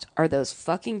most are those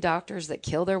fucking doctors that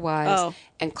kill their wives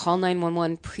and call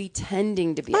 911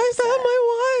 pretending to be upset. I found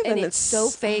my wife, And it's so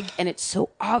fake and it's so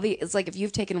obvious. It's like if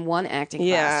you've taken one acting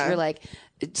Yeah. class, you're like,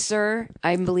 sir,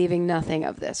 I'm believing nothing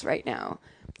of this right now.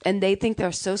 And they think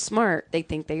they're so smart, they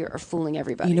think they are fooling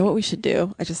everybody. You know what we should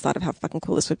do? I just thought of how fucking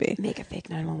cool this would be. Make a fake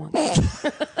 911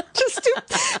 call.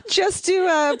 just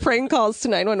do prank calls to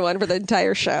 911 for the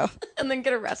entire show. and then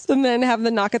get arrested. And then have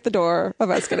the knock at the door of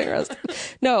us getting arrested.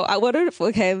 No,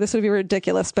 this would be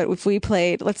ridiculous, but if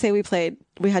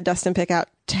we had Dustin pick out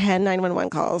 10 911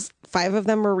 calls, 5 of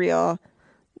them were real.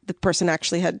 The person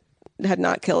actually had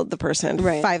not killed the person.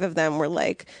 Right. 5 of them were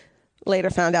like later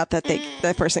found out that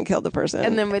that person killed the person.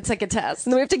 And then it's like a test.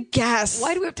 And then we have to guess.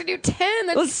 Why do we have to do 10?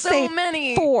 That's Let's so say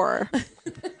many. 4.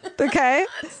 Okay?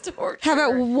 That's torture. How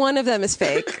about one of them is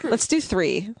fake? Let's do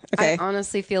 3. Okay. I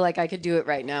honestly feel like I could do it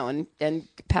right now and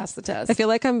pass the test. I feel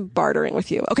like I'm bartering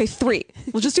with you. Okay, 3.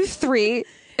 We'll just do 3.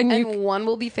 And one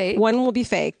will be fake. One will be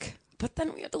fake. But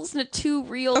then we have to listen to 2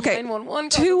 real Okay.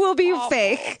 911 calls. 2 will be Awful.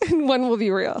 fake and 1 will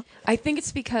be real. I think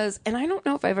it's because, and I don't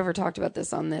know if I've ever talked about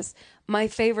this on this, my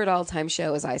favorite all-time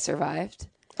show is I Survived.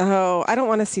 Oh, I don't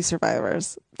want to see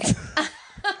survivors.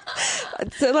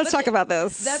 So let's talk about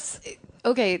this. That's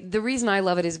okay. The reason I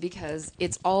love it is because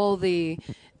it's all the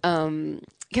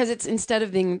because it's instead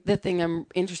of being the thing I'm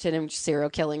interested in, which is serial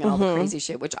killing and all the crazy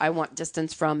shit, which I want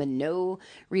distance from and no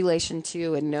relation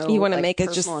to and no You wanna like, make it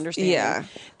personal just- understanding. yeah.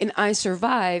 And I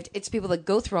Survived. It's people that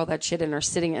go through all that shit and are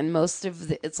sitting, and most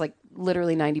of it's like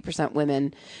literally 90%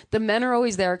 women. The men are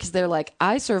always there because they're like,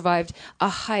 I survived a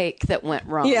hike that went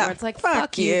wrong. Yeah. Where it's like,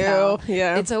 Fuck you. you. Pal.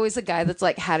 Yeah. It's always a guy that's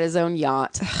like had his own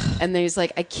yacht, and then he's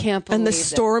like, I can't believe and the that-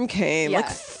 storm came. Yeah. Like,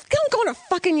 don't go on a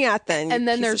fucking yacht then. you and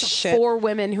then piece there's of shit. 4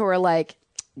 women who are like,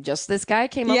 just this guy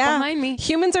came up behind me.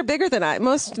 Humans are bigger than I.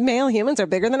 Most male humans are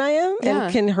bigger than I am Yeah.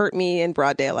 and can hurt me in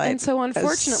broad daylight. And so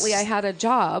unfortunately I had a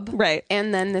job. Right.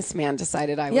 And then this man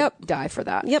decided I Yep. would die for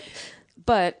that. Yep.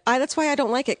 But That's why I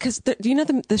don't like it. Because do you know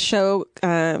the show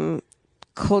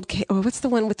Cold Case? Oh, what's the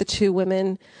one with the 2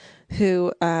 women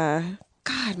who?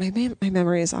 God, my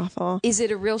memory is awful. is it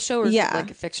a real show or is Yeah. it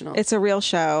like a fictional? It's a real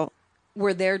show.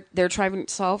 where they're trying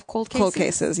to solve cold cases. Cold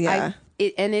cases, yeah.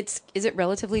 Is it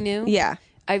relatively new? Yeah.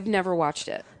 I've never watched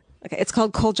it. Okay, it's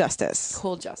called Cold Justice.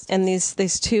 Cold Justice. And these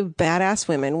 2 badass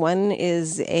women. One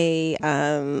is a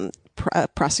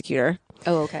prosecutor.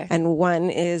 Oh, okay. And one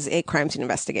is a crime scene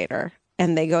investigator.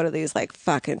 And they go to these like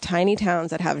fucking tiny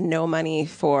towns that have no money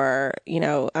for,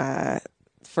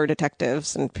 for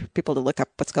detectives and people to look up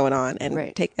what's going on and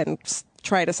Right.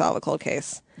 try to solve a cold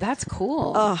case. That's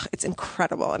cool. Oh, it's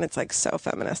incredible. And it's like so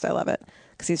feminist. I love it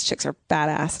because these chicks are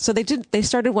badass. So they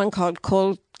started one called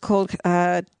Cold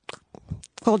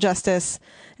Justice.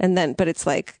 But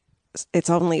it's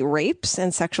only rapes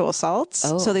and sexual assaults.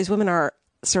 Oh. So these women are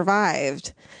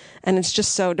survived. And it's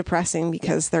just so depressing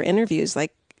because their interviews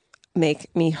like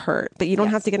make me hurt, but you don't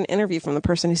have to get an interview from the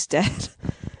person who's dead.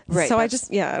 Right. So I that's-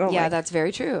 don't Yeah, like that's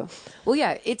very true. Well,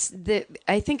 yeah,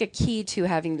 I think a key to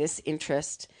having this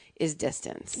interest is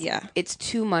distance. Yeah. It's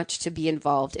too much to be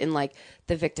involved in like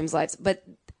the victims' lives.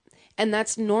 And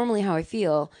that's normally how I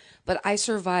feel, but I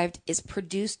Survived is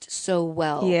produced so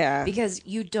well. Yeah. Because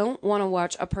you don't want to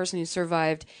watch a person who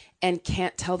survived and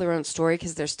can't tell their own story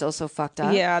because they're still so fucked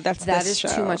up. Yeah, that is is too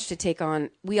show. much to take on.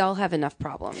 We all have enough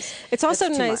problems. It's also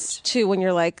That's too nice much. too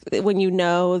when you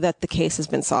know that the case has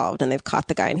been solved and they've caught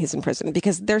the guy and he's in prison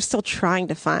because they're still trying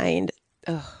to find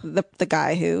the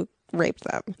guy who raped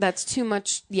them. That's too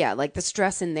much. Yeah, like the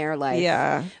stress in their life.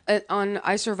 Yeah. On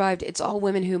I Survived, it's all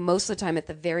women who most of the time at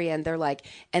the very end they're like,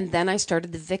 and then I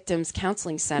started the victims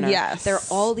counseling center. Yes. There are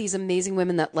all these amazing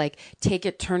women that like take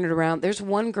it, turn it around. There's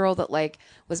one girl that like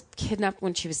was kidnapped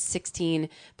when she was 16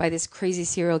 by this crazy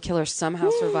serial killer, somehow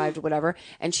survived, whatever,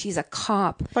 and she's a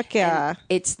cop. Fuck yeah. And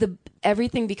it's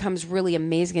everything becomes really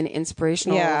amazing and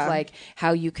inspirational Yeah. of like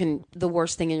how you can, the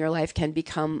worst thing in your life can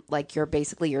become like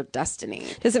basically your destiny.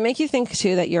 Does it make you think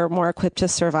too that you're more equipped to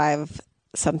survive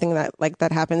something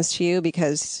that happens to you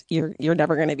because you're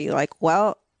never going to be like,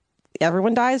 well,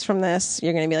 everyone dies from this.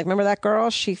 You're going to be like, remember that girl?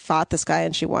 She fought this guy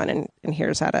and she won, and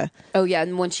here's how to. Oh yeah,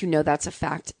 and once you know that's a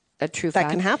fact, a true That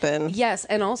fact can happen. Yes,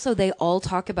 and also they all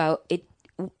talk about it.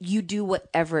 You do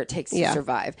whatever it takes to Yeah.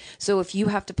 survive. So if you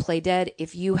have to play dead,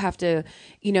 if you have to,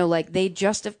 like they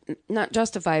not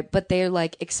justify, but they're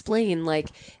like explain like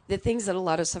the things that a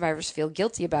lot of survivors feel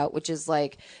guilty about, which is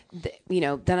like,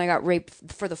 then I got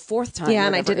raped for the 4th time. Yeah, or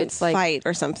and I whatever. didn't It's like, fight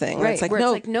or something. right? It's like, where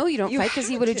no, it's like, no, you don't fight because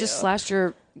he had would have to. just slashed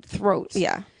your throat.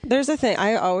 Yeah. There's a thing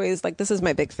I always like, this is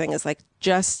my big thing is like,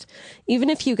 just even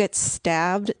if you get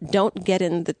stabbed, don't get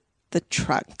in the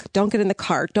truck. Don't get in the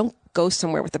car. Don't go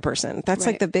somewhere with the person. That's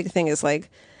like Right. the big thing is like,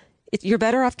 you're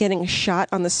better off getting shot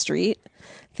on the street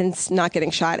than not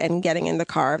getting shot and getting in the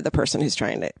car of the person who's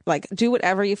trying to like do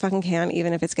whatever you fucking can,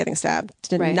 even if it's getting stabbed,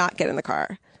 to Right. not get in the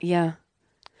car. Yeah.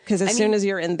 Because as soon as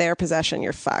you're in their possession,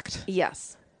 you're fucked.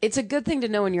 Yes. It's a good thing to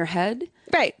know in your head.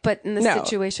 Right. But in the No.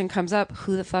 situation comes up,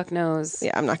 who the fuck knows?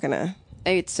 Yeah, I'm not going to.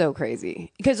 It's so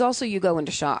crazy because also you go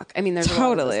into shock. I mean, there's a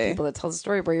lot of those Totally. people that tell the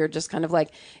story where you're just kind of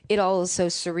like, it all is so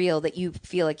surreal that you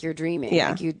feel like you're dreaming.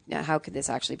 Yeah. Like how could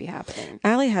this actually be happening?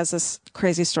 Allie has this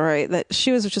crazy story that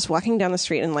she was just walking down the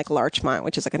street in like Larchmont,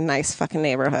 which is like a nice fucking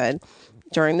neighborhood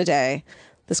during the day.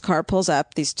 This car pulls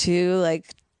up, these 2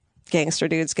 like gangster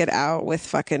dudes get out with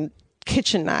fucking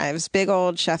kitchen knives, big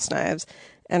old chef's knives,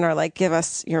 and are like, give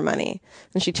us your money.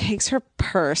 And she takes her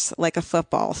purse like a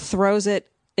football, throws it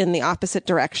in the opposite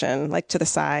direction, like to the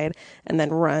side, and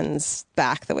then runs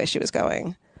back the way she was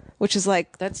going, which is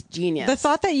like, That's genius. the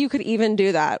thought that you could even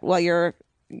do that while you're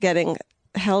getting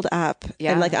held up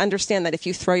and like understand that if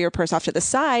you throw your purse off to the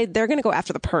side, they're going to go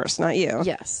after the purse, not you.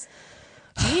 Yes.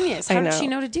 Genius. How did she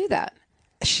know to do that?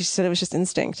 She said it was just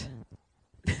instinct.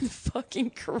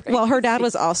 Fucking crazy. Well, her dad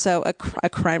was also a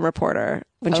crime reporter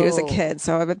when she was a kid,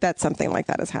 so I bet something like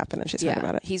that has happened and she's heard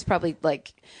about it. He's probably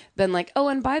like been like, oh,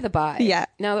 and by the by, Yeah.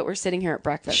 now that we're sitting here at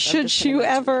breakfast, I'm Should just gonna you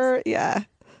mention ever? this. Yeah.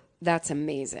 That's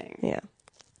amazing. Yeah.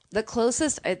 The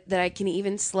closest that I can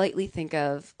even slightly think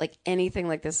of, like anything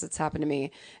like this that's happened to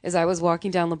me, is I was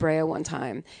walking down La Brea one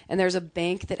time, and there's a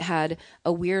bank that had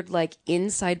a weird, like,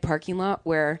 inside parking lot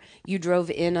where you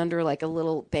drove in under, like, a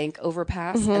little bank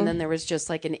overpass, and then there was just,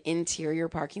 like, an interior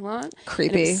parking lot.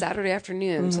 Creepy. And it was Saturday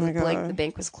afternoon, so the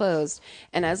bank was closed.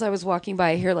 And as I was walking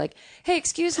by, I hear, like, hey,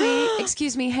 excuse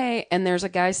me, hey. And there's a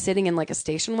guy sitting in, like, a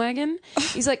station wagon.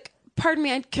 He's like, pardon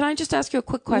me, can I just ask you a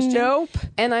quick question? Nope.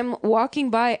 And I'm walking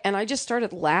by and I just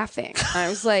started laughing. I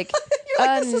was like,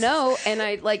 no. And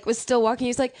I like was still walking.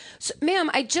 He's like, ma'am,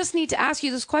 I just need to ask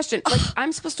you this question. Like,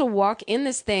 I'm supposed to walk in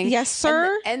this thing. Yes,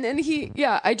 sir. And then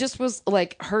I just was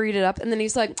like, hurried it up. And then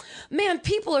he's like, man,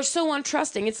 people are so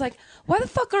untrusting. It's like, why the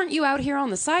fuck aren't you out here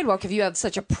on the sidewalk if you have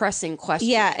such a pressing question?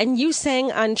 Yeah. And you saying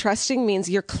untrusting means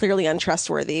you're clearly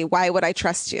untrustworthy. Why would I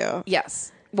trust you?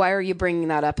 Yes. Why are you bringing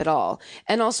that up at all?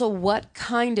 And also, what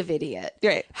kind of idiot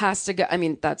has to go? I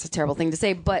mean, that's a terrible thing to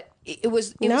say, but it was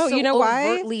so you know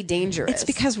why? overtly dangerous. It's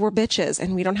because we're bitches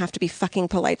and we don't have to be fucking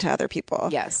polite to other people.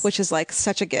 Yes. Which is like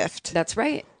such a gift. That's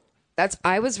right.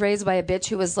 I was raised by a bitch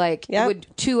who was like, would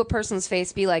to a person's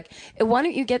face be like, why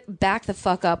don't you get back the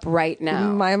fuck up right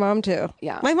now? My mom too.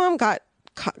 Yeah. My mom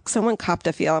someone copped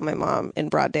a feel on my mom in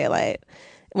broad daylight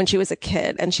when she was a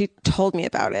kid, and she told me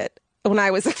about it when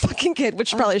I was a fucking kid,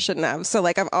 which probably shouldn't have. So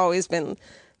like I've always been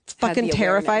fucking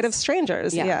terrified of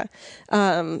strangers. Yeah.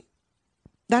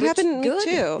 That happened to me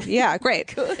too. Yeah,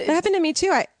 great. That happened to me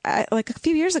too. I like a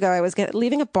few years ago, I was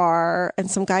leaving a bar, and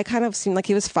some guy kind of seemed like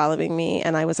he was following me,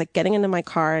 and I was like getting into my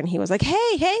car, and he was like,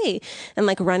 hey, and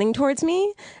like running towards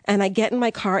me, and I get in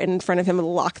my car and in front of him and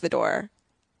lock the door.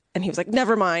 And he was like,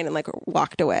 never mind, and like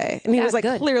walked away. And he was like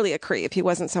clearly a creep. He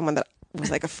wasn't someone that was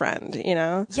like a friend, you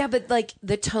know? Yeah, but like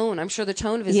the tone, I'm sure the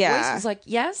tone of his voice was like,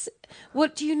 yes,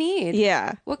 what do you need?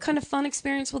 Yeah. What kind of fun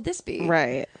experience will this be?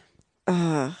 Right.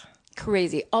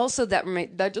 Crazy. Also,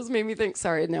 that just made me think,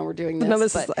 sorry, now we're doing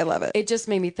this. No, I love it. It just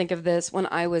made me think of this when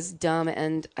I was dumb,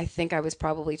 and I think I was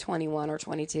probably 21 or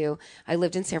 22. I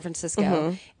lived in San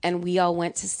Francisco, and we all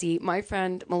went to see, my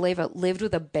friend Maleva lived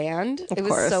with a band. It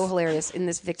was so hilarious in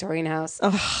this Victorian house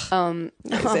on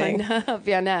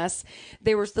Van Ness.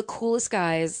 They were the coolest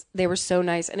guys. They were so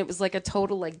nice, and it was like a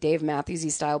total like Dave Matthews-y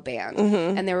style band,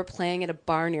 and they were playing at a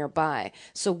bar nearby.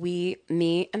 So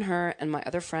me and her and my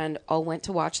other friend all went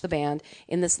to watch the band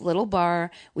in this little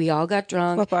bar. We all got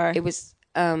drunk. What bar? It was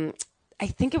I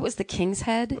think it was the King's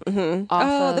Head.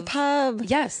 The pub.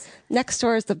 Yes. Next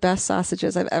door is the best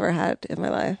sausages I've ever had in my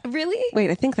life. Really?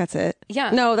 Wait, I think that's it. Yeah.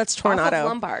 No, that's Tornado. Off of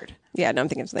Lombard. Yeah, no, I'm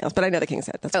thinking of something else, but I know the King's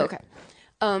Head. That's right.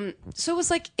 Okay. So it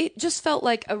was like, it just felt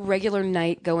like a regular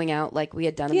night going out like we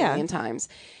had done a million times.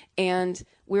 And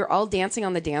we were all dancing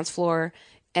on the dance floor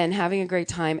and having a great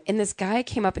time. And this guy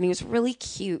came up and he was really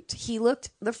cute. He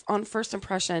looked, on first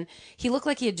impression, he looked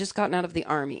like he had just gotten out of the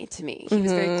army to me. He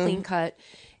was very clean cut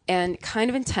and kind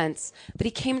of intense, but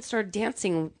he came and started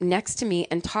dancing next to me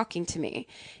and talking to me.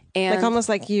 And like almost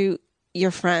like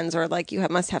you're friends, or like you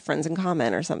must have friends in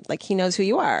common or something. Like he knows who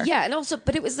you are. Yeah. And also,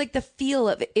 but it was like the feel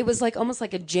of it. It was like almost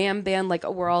like a jam band, like,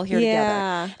 oh, we're all here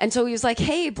together. And so he was like,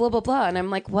 hey, blah, blah, blah. And I'm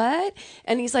like, what?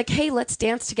 And he's like, hey, let's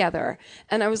dance together.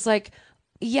 And I was like,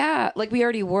 yeah, like we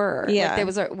already were. Yeah. Like there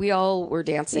was we all were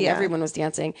dancing. Yeah. Everyone was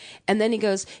dancing. And then he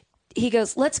goes,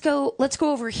 let's go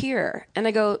over here. And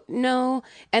I go, no.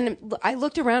 And I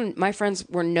looked around. My friends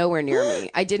were nowhere near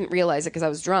me. I didn't realize it because I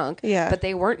was drunk. Yeah. But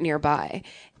they weren't nearby.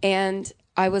 And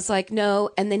I was like, no.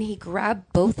 And then he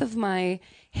grabbed both of my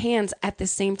hands at the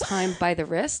same time by the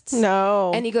wrists.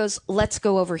 No. And he goes, let's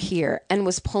go over here, and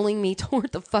was pulling me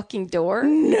toward the fucking door.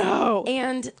 No.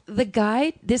 And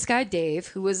this guy, Dave,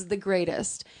 who was the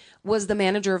greatest, was the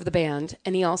manager of the band,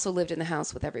 and he also lived in the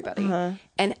house with everybody.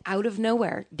 And out of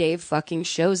nowhere, Dave fucking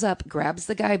shows up, grabs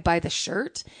the guy by the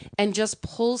shirt, and just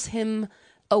pulls him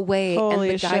away. Holy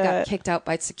and the guy shit. got kicked out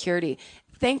by security.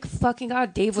 Thank fucking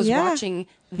God Dave was watching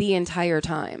the entire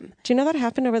time. Do you know that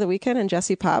happened over the weekend and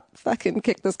Jesse Pop fucking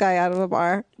kicked this guy out of a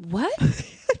bar? What?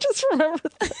 I just remembered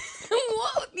that.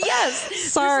 Whoa, yes.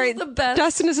 Sorry. This is the best.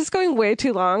 Dustin, is this going way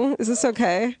too long? Is this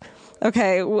okay?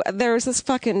 Okay. There was this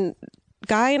fucking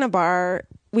guy in a bar.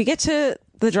 We get to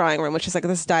the drawing room, which is like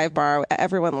this dive bar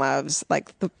everyone loves.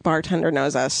 Like the bartender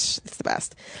knows us. It's the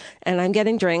best. And I'm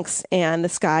getting drinks, and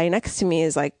this guy next to me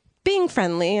is like being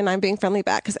friendly, and I'm being friendly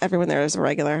back because everyone there is a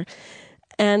regular.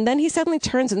 And then he suddenly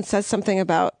turns and says something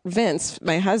about Vince,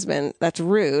 my husband, that's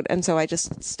rude. And so I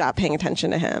just stopped paying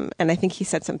attention to him. And I think he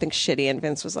said something shitty, and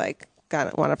Vince was like, gonna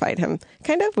want to fight him,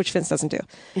 kind of, which Vince doesn't do.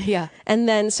 Yeah. And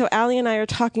then so Allie and I are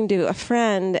talking to a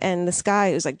friend, and this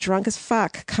guy who's like drunk as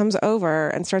fuck comes over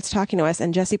and starts talking to us.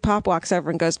 And Jesse Pop walks over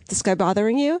and goes, "This guy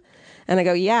bothering you?" And I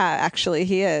go, "Yeah, actually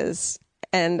he is."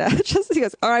 And Jesse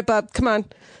goes, "All right, bub, come on,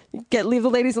 leave the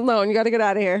ladies alone. You got to get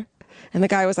out of here." And the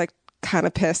guy was like kind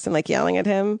of pissed and like yelling at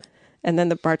him. And then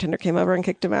the bartender came over and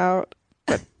kicked him out.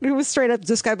 But it was straight up, "Is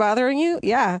this guy bothering you?"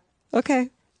 "Yeah." "Okay."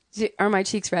 Are my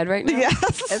cheeks red right now?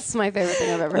 Yes. It's my favorite thing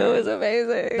I've ever It heard. was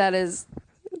amazing. That is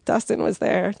Dustin was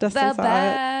there. Dustin the saw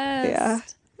best. it. Yeah.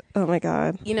 Oh my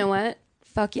God. You know what?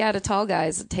 Fuck yeah to tall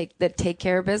guys that take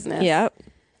care of business. Yep.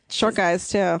 Short guys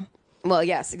too. Well,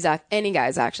 yes, exactly. Any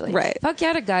guys, actually. Right. Fuck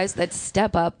yeah to guys that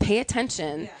step up, pay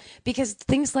attention. Because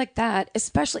things like that,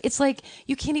 especially, it's like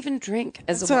you can't even drink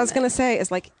as a So what I woman. was going to say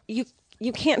is like, you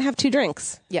can't have 2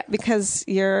 drinks. Yeah. Because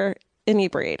you're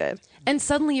inebriated. And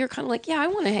suddenly you're kind of like, yeah, I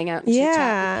want to hang out and chit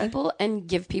chat with people and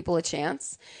give people a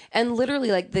chance. And literally,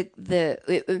 like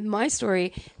my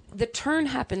story, the turn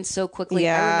happened so quickly.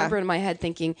 Yeah. I remember in my head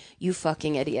thinking, "You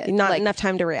fucking idiot!" Not like, enough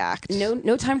time to react.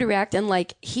 No time to react. And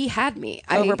like he had me.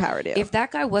 Overpowered you. If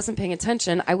that guy wasn't paying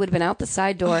attention, I would have been out the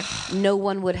side door. No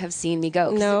one would have seen me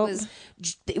go. 'Cause No.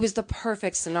 it was the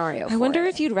perfect scenario. I wonder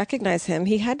if you'd recognize him.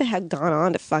 He had to have gone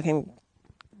on to fucking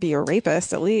be a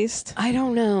rapist at least. I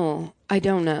don't know.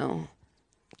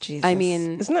 Jesus. I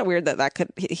mean- isn't that weird that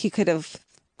he could have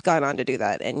gone on to do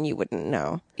that and you wouldn't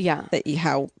know Yeah. that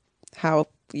how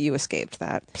you escaped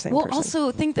that same Well, person.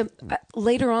 also think that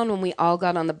later on when we all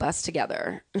got on the bus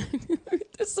together,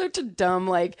 it's such a dumb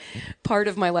like part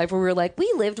of my life where we were like,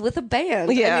 we lived with a band.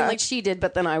 I Yeah. mean, like she did,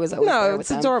 but then I was always there No, with it's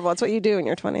them. adorable. It's what you do in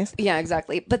your 20s. Yeah,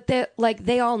 exactly. But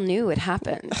they all knew it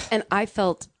happened, and I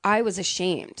felt I was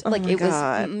ashamed. Like my it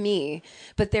God. was me.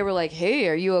 But they were like, "Hey,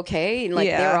 are you okay?" And like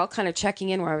they Yeah. were all kind of checking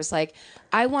in. Where I was like,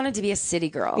 I wanted to be a city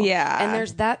girl. Yeah. And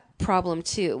there's that problem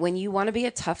too. When you want to be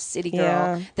a tough city girl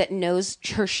Yeah. that knows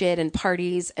her shit and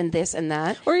parties and this and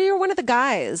that. Or you're one of the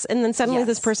guys, and then suddenly Yes.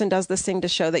 this person does this thing to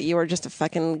show that you are just a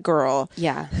fucking girl.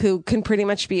 Yeah. Who can pretty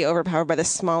much be overpowered by the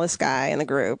smallest guy in the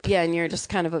group. Yeah, and you're just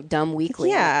kind of a dumb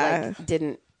weakling. Yeah. That, like,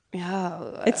 didn't.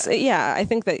 Oh, It's I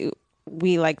think that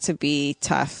we like to be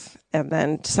tough, and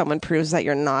then someone proves that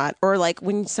you're not, or like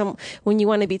when you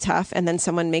want to be tough and then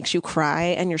someone makes you cry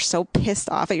and you're so pissed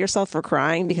off at yourself for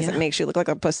crying because it makes you look like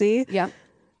a pussy. yeah.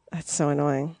 That's so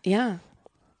annoying. Yeah.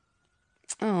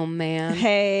 Oh man.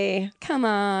 Hey, Come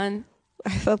on.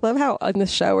 I love how on the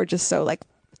show we're just so like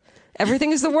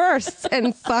everything is the worst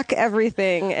and fuck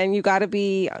everything, and you got to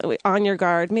be on your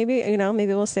guard. Maybe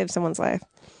we'll save someone's life.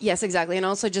 Yes, exactly. And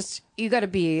also just you got to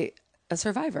be a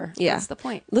survivor. Yeah. That's the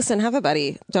point. Listen, have a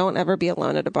buddy. Don't ever be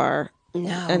alone at a bar. No,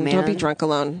 And man. don't be drunk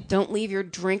alone. Don't leave your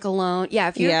drink alone. Yeah,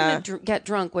 if you're Yeah. going to get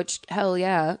drunk, which hell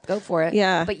yeah, go for it.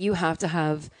 Yeah. But you have to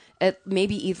have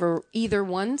maybe either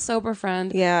one sober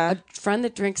friend, Yeah. a friend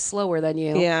that drinks slower than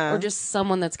you, Yeah. or just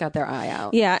someone that's got their eye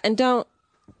out. Yeah, and don't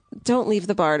leave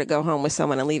the bar to go home with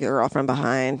someone and leave your girlfriend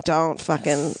behind. Don't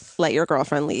fucking let your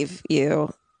girlfriend leave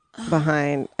you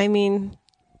behind. I mean,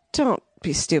 don't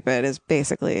be stupid is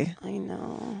basically. I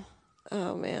know.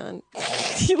 Oh man.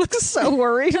 You look so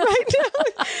worried right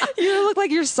now. You look like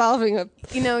you're solving a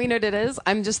You know what it is?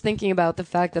 I'm just thinking about the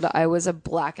fact that I was a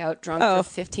blackout drunk for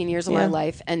 15 years of my Yeah.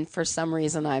 life, and for some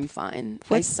reason I'm fine.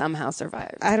 I somehow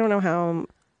survived. I don't know how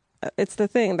it's the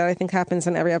thing that I think happens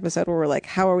in every episode where we're like,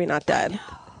 how are we not dead?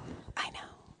 I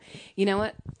know. You know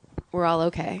what? We're all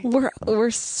okay.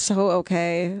 We're so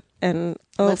okay, and Let's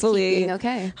keep hopefully, being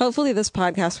okay. Hopefully, this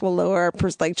podcast will lower our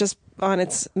like just on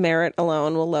its merit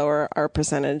alone will lower our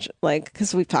percentage, like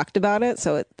because we've talked about it,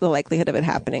 so the likelihood of it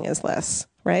happening is less.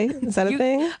 Right? Is that a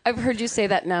thing? I've heard you say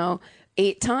that now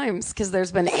 8 times because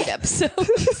there's been 8 episodes.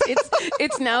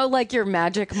 it's now like your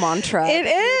magic mantra. It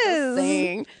is.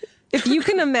 Saying. If you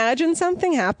can imagine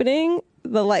something happening,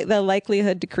 the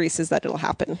likelihood decreases that it'll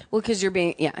happen. Well, because you're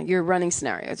running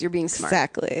scenarios. You're being smart.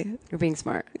 Exactly. You're being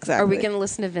smart. Exactly. Are we going to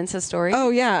listen to Vince's story? Oh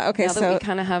yeah. Okay. Now that So we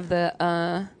kind of have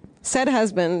the. said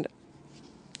husband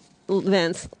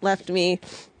Vince left me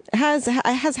has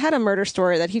had a murder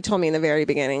story that he told me in the very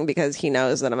beginning because he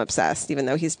knows that I'm obsessed, even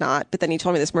though he's not. But then he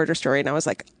told me this murder story, and I was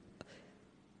like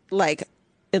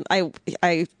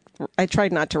I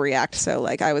tried not to react, so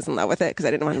like I was in love with it because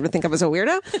I didn't want him to think I was a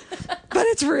weirdo. But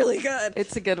it's really good.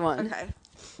 It's a good one.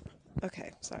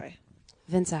 Okay, sorry.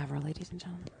 Vince Averill, ladies and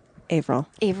gentlemen. Averill.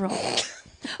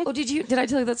 Oh, did I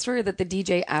tell you that story that the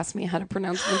DJ asked me how to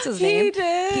pronounce Vince's name? He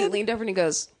did. He leaned over and he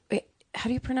goes, "Wait, how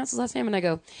do you pronounce his last name?" And I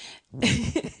go,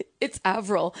 "It's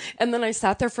Averill." And then I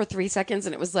sat there for 3 seconds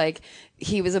and it was like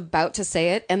he was about to say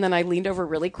it. And then I leaned over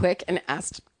really quick and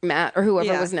asked Matt or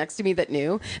whoever was next to me that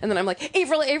knew. And then I'm like,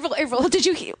 Averill. Well, did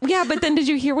you but then did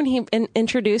you hear when he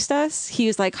introduced us? He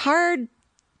was like, Hard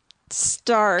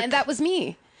Stark. And that was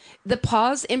me. The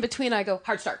pause in between, I go,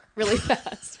 Hard Stark, really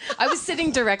fast. I was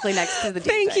sitting directly next to the DJ.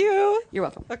 Thank you. You're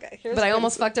welcome. Okay. But I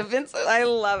almost fucked up Vince. I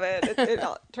love it. It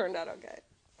all turned out okay.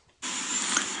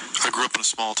 I grew up in a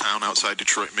small town outside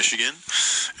Detroit, Michigan,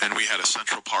 and we had a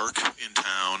Central Park in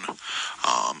town.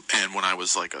 And when I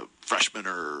was like a freshman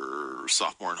or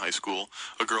sophomore in high school,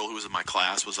 a girl who was in my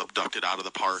class was abducted out of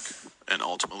the park and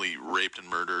ultimately raped and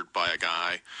murdered by a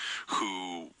guy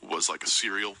who was like a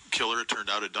serial killer. It turned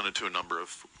out had done it to a number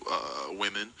of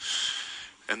women.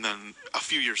 And then a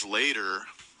few years later,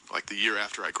 like the year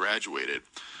after I graduated,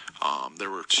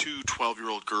 there were two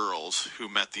 12-year-old girls who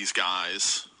met these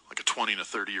guys, like a 20 and a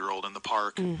 30-year-old in the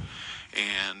park,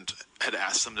 and had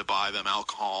asked them to buy them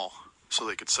alcohol so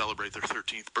they could celebrate their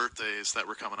 13th birthdays that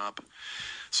were coming up.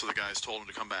 So the guys told them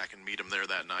to come back and meet them there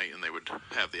that night, and they would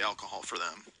have the alcohol for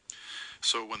them.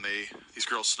 So when these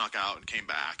girls snuck out and came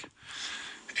back,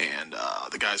 and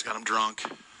the guys got them drunk,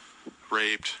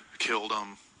 raped, killed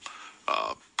them,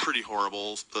 pretty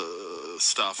horrible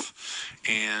stuff.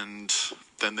 And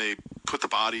then they put the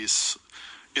bodies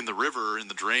in the river, in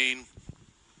the drain.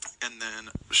 And then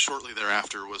shortly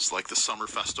thereafter was like the summer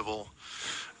festival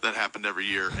that happened every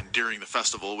year. And during the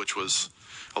festival, which was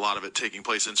a lot of it taking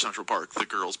place in Central Park, the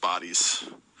girls' bodies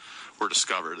were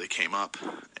discovered. They came up,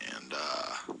 and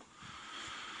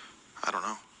I don't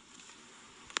know.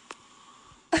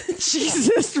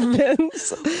 Jesus,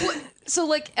 Vince. So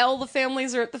like all the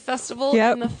families are at the festival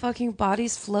Yep. and the fucking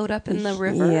bodies float up in the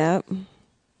river. Yep.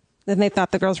 Then they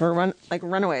thought the girls were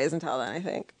runaways until then, I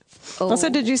think. Oh. Also,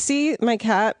 did you see my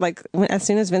cat? Like, as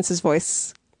soon as Vince's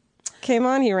voice came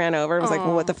on, he ran over and was like,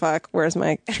 well, what the fuck? Where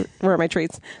are my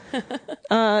treats?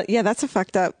 Yeah, that's a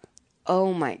fucked up.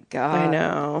 Oh my God. I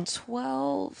know.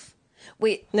 12.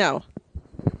 Wait, No.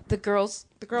 the girls,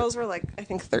 The girls were like, I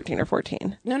think 13 or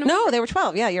 14. No. They were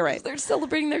 12. Yeah, you're right. they're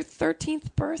celebrating their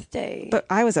 13th birthday. But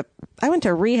I went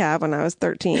to rehab when I was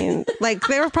 13. Like,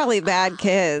 they were probably bad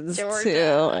kids, Georgia.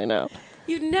 too. I know.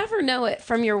 You'd never know it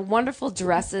from your wonderful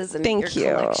dresses and Thank your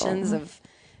you. collections of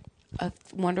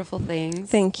wonderful things.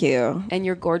 Thank you. And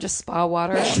your gorgeous spa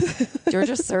water.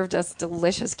 Georgia served us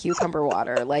delicious cucumber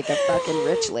water like a fucking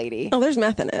rich lady. Oh, there's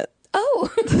meth in it. Oh.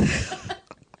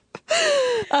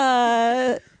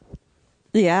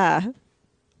 Yeah.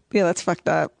 Yeah, that's fucked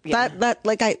up. Yeah.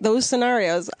 Those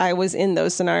scenarios, I was in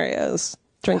those scenarios,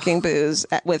 drinking booze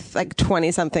with like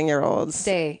 20-something-year-olds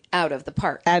Stay out of the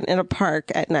park. in a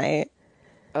park at night.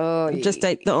 Oh,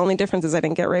 The only difference is I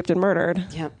didn't get raped and murdered.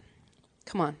 yeah.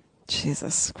 Come on.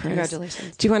 Jesus Christ.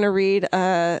 Congratulations. Do you want to read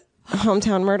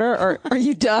Hometown Murder, or are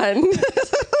you done?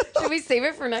 Should we save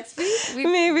it for next week?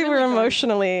 Maybe we're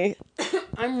emotionally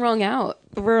I'm wrung out.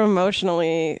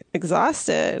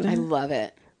 exhausted. I love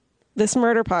it. This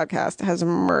murder podcast has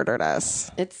murdered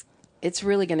us. It's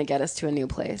really going to get us to a new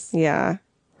place. Yeah.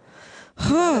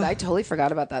 But I totally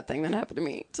forgot about that thing that happened to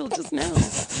me till just now.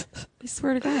 I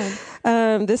swear to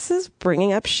God. This is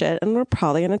bringing up shit, and we're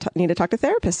probably going to need to talk to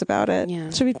therapists about it.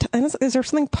 Yeah. Should we? Is there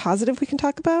something positive we can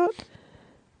talk about?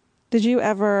 Did you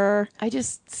ever? I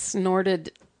just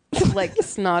snorted like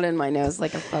snot in my nose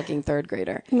like a fucking third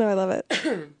grader. No, I love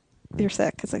it. You're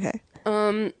sick. It's okay.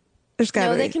 There's gotta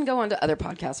No, be. they can go on to other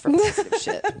podcasts for positive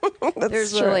shit. That's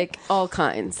There's true. like all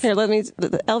kinds. Here, let me.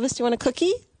 Elvis, do you want a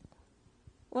cookie?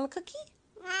 Want a cookie?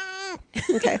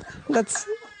 Okay, that's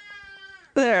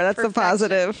there. That's the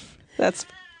positive. That's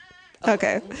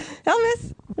okay.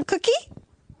 Elvis, a cookie?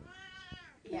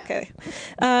 Okay.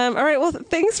 All right. Well,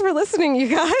 thanks for listening, you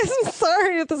guys. I'm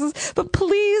sorry if this is, but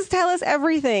please tell us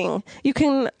everything. You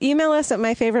can email us at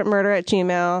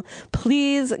myfavoritemurder@gmail.com.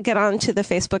 Please get onto the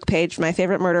Facebook page, My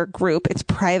Favorite Murder group. It's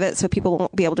private, so people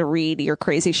won't be able to read your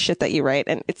crazy shit that you write,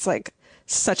 and it's like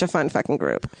such a fun fucking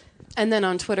group. And then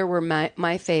on Twitter, we're my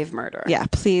fave murder. Yeah,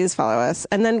 please follow us.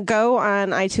 And then go on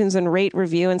iTunes and rate,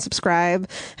 review, and subscribe.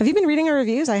 Have you been reading our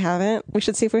reviews? I haven't. We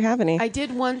should see if we have any. I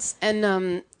did once,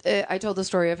 and I told the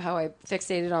story of how I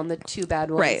fixated on the two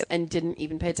bad ones Right. and didn't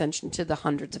even pay attention to the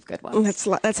hundreds of good ones.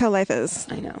 That's how life is.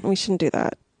 I know. We shouldn't do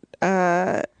that.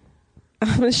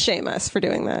 Someone shame us for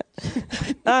doing that.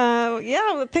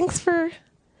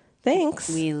 Thanks.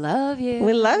 We love you.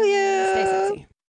 We love you. Stay sexy.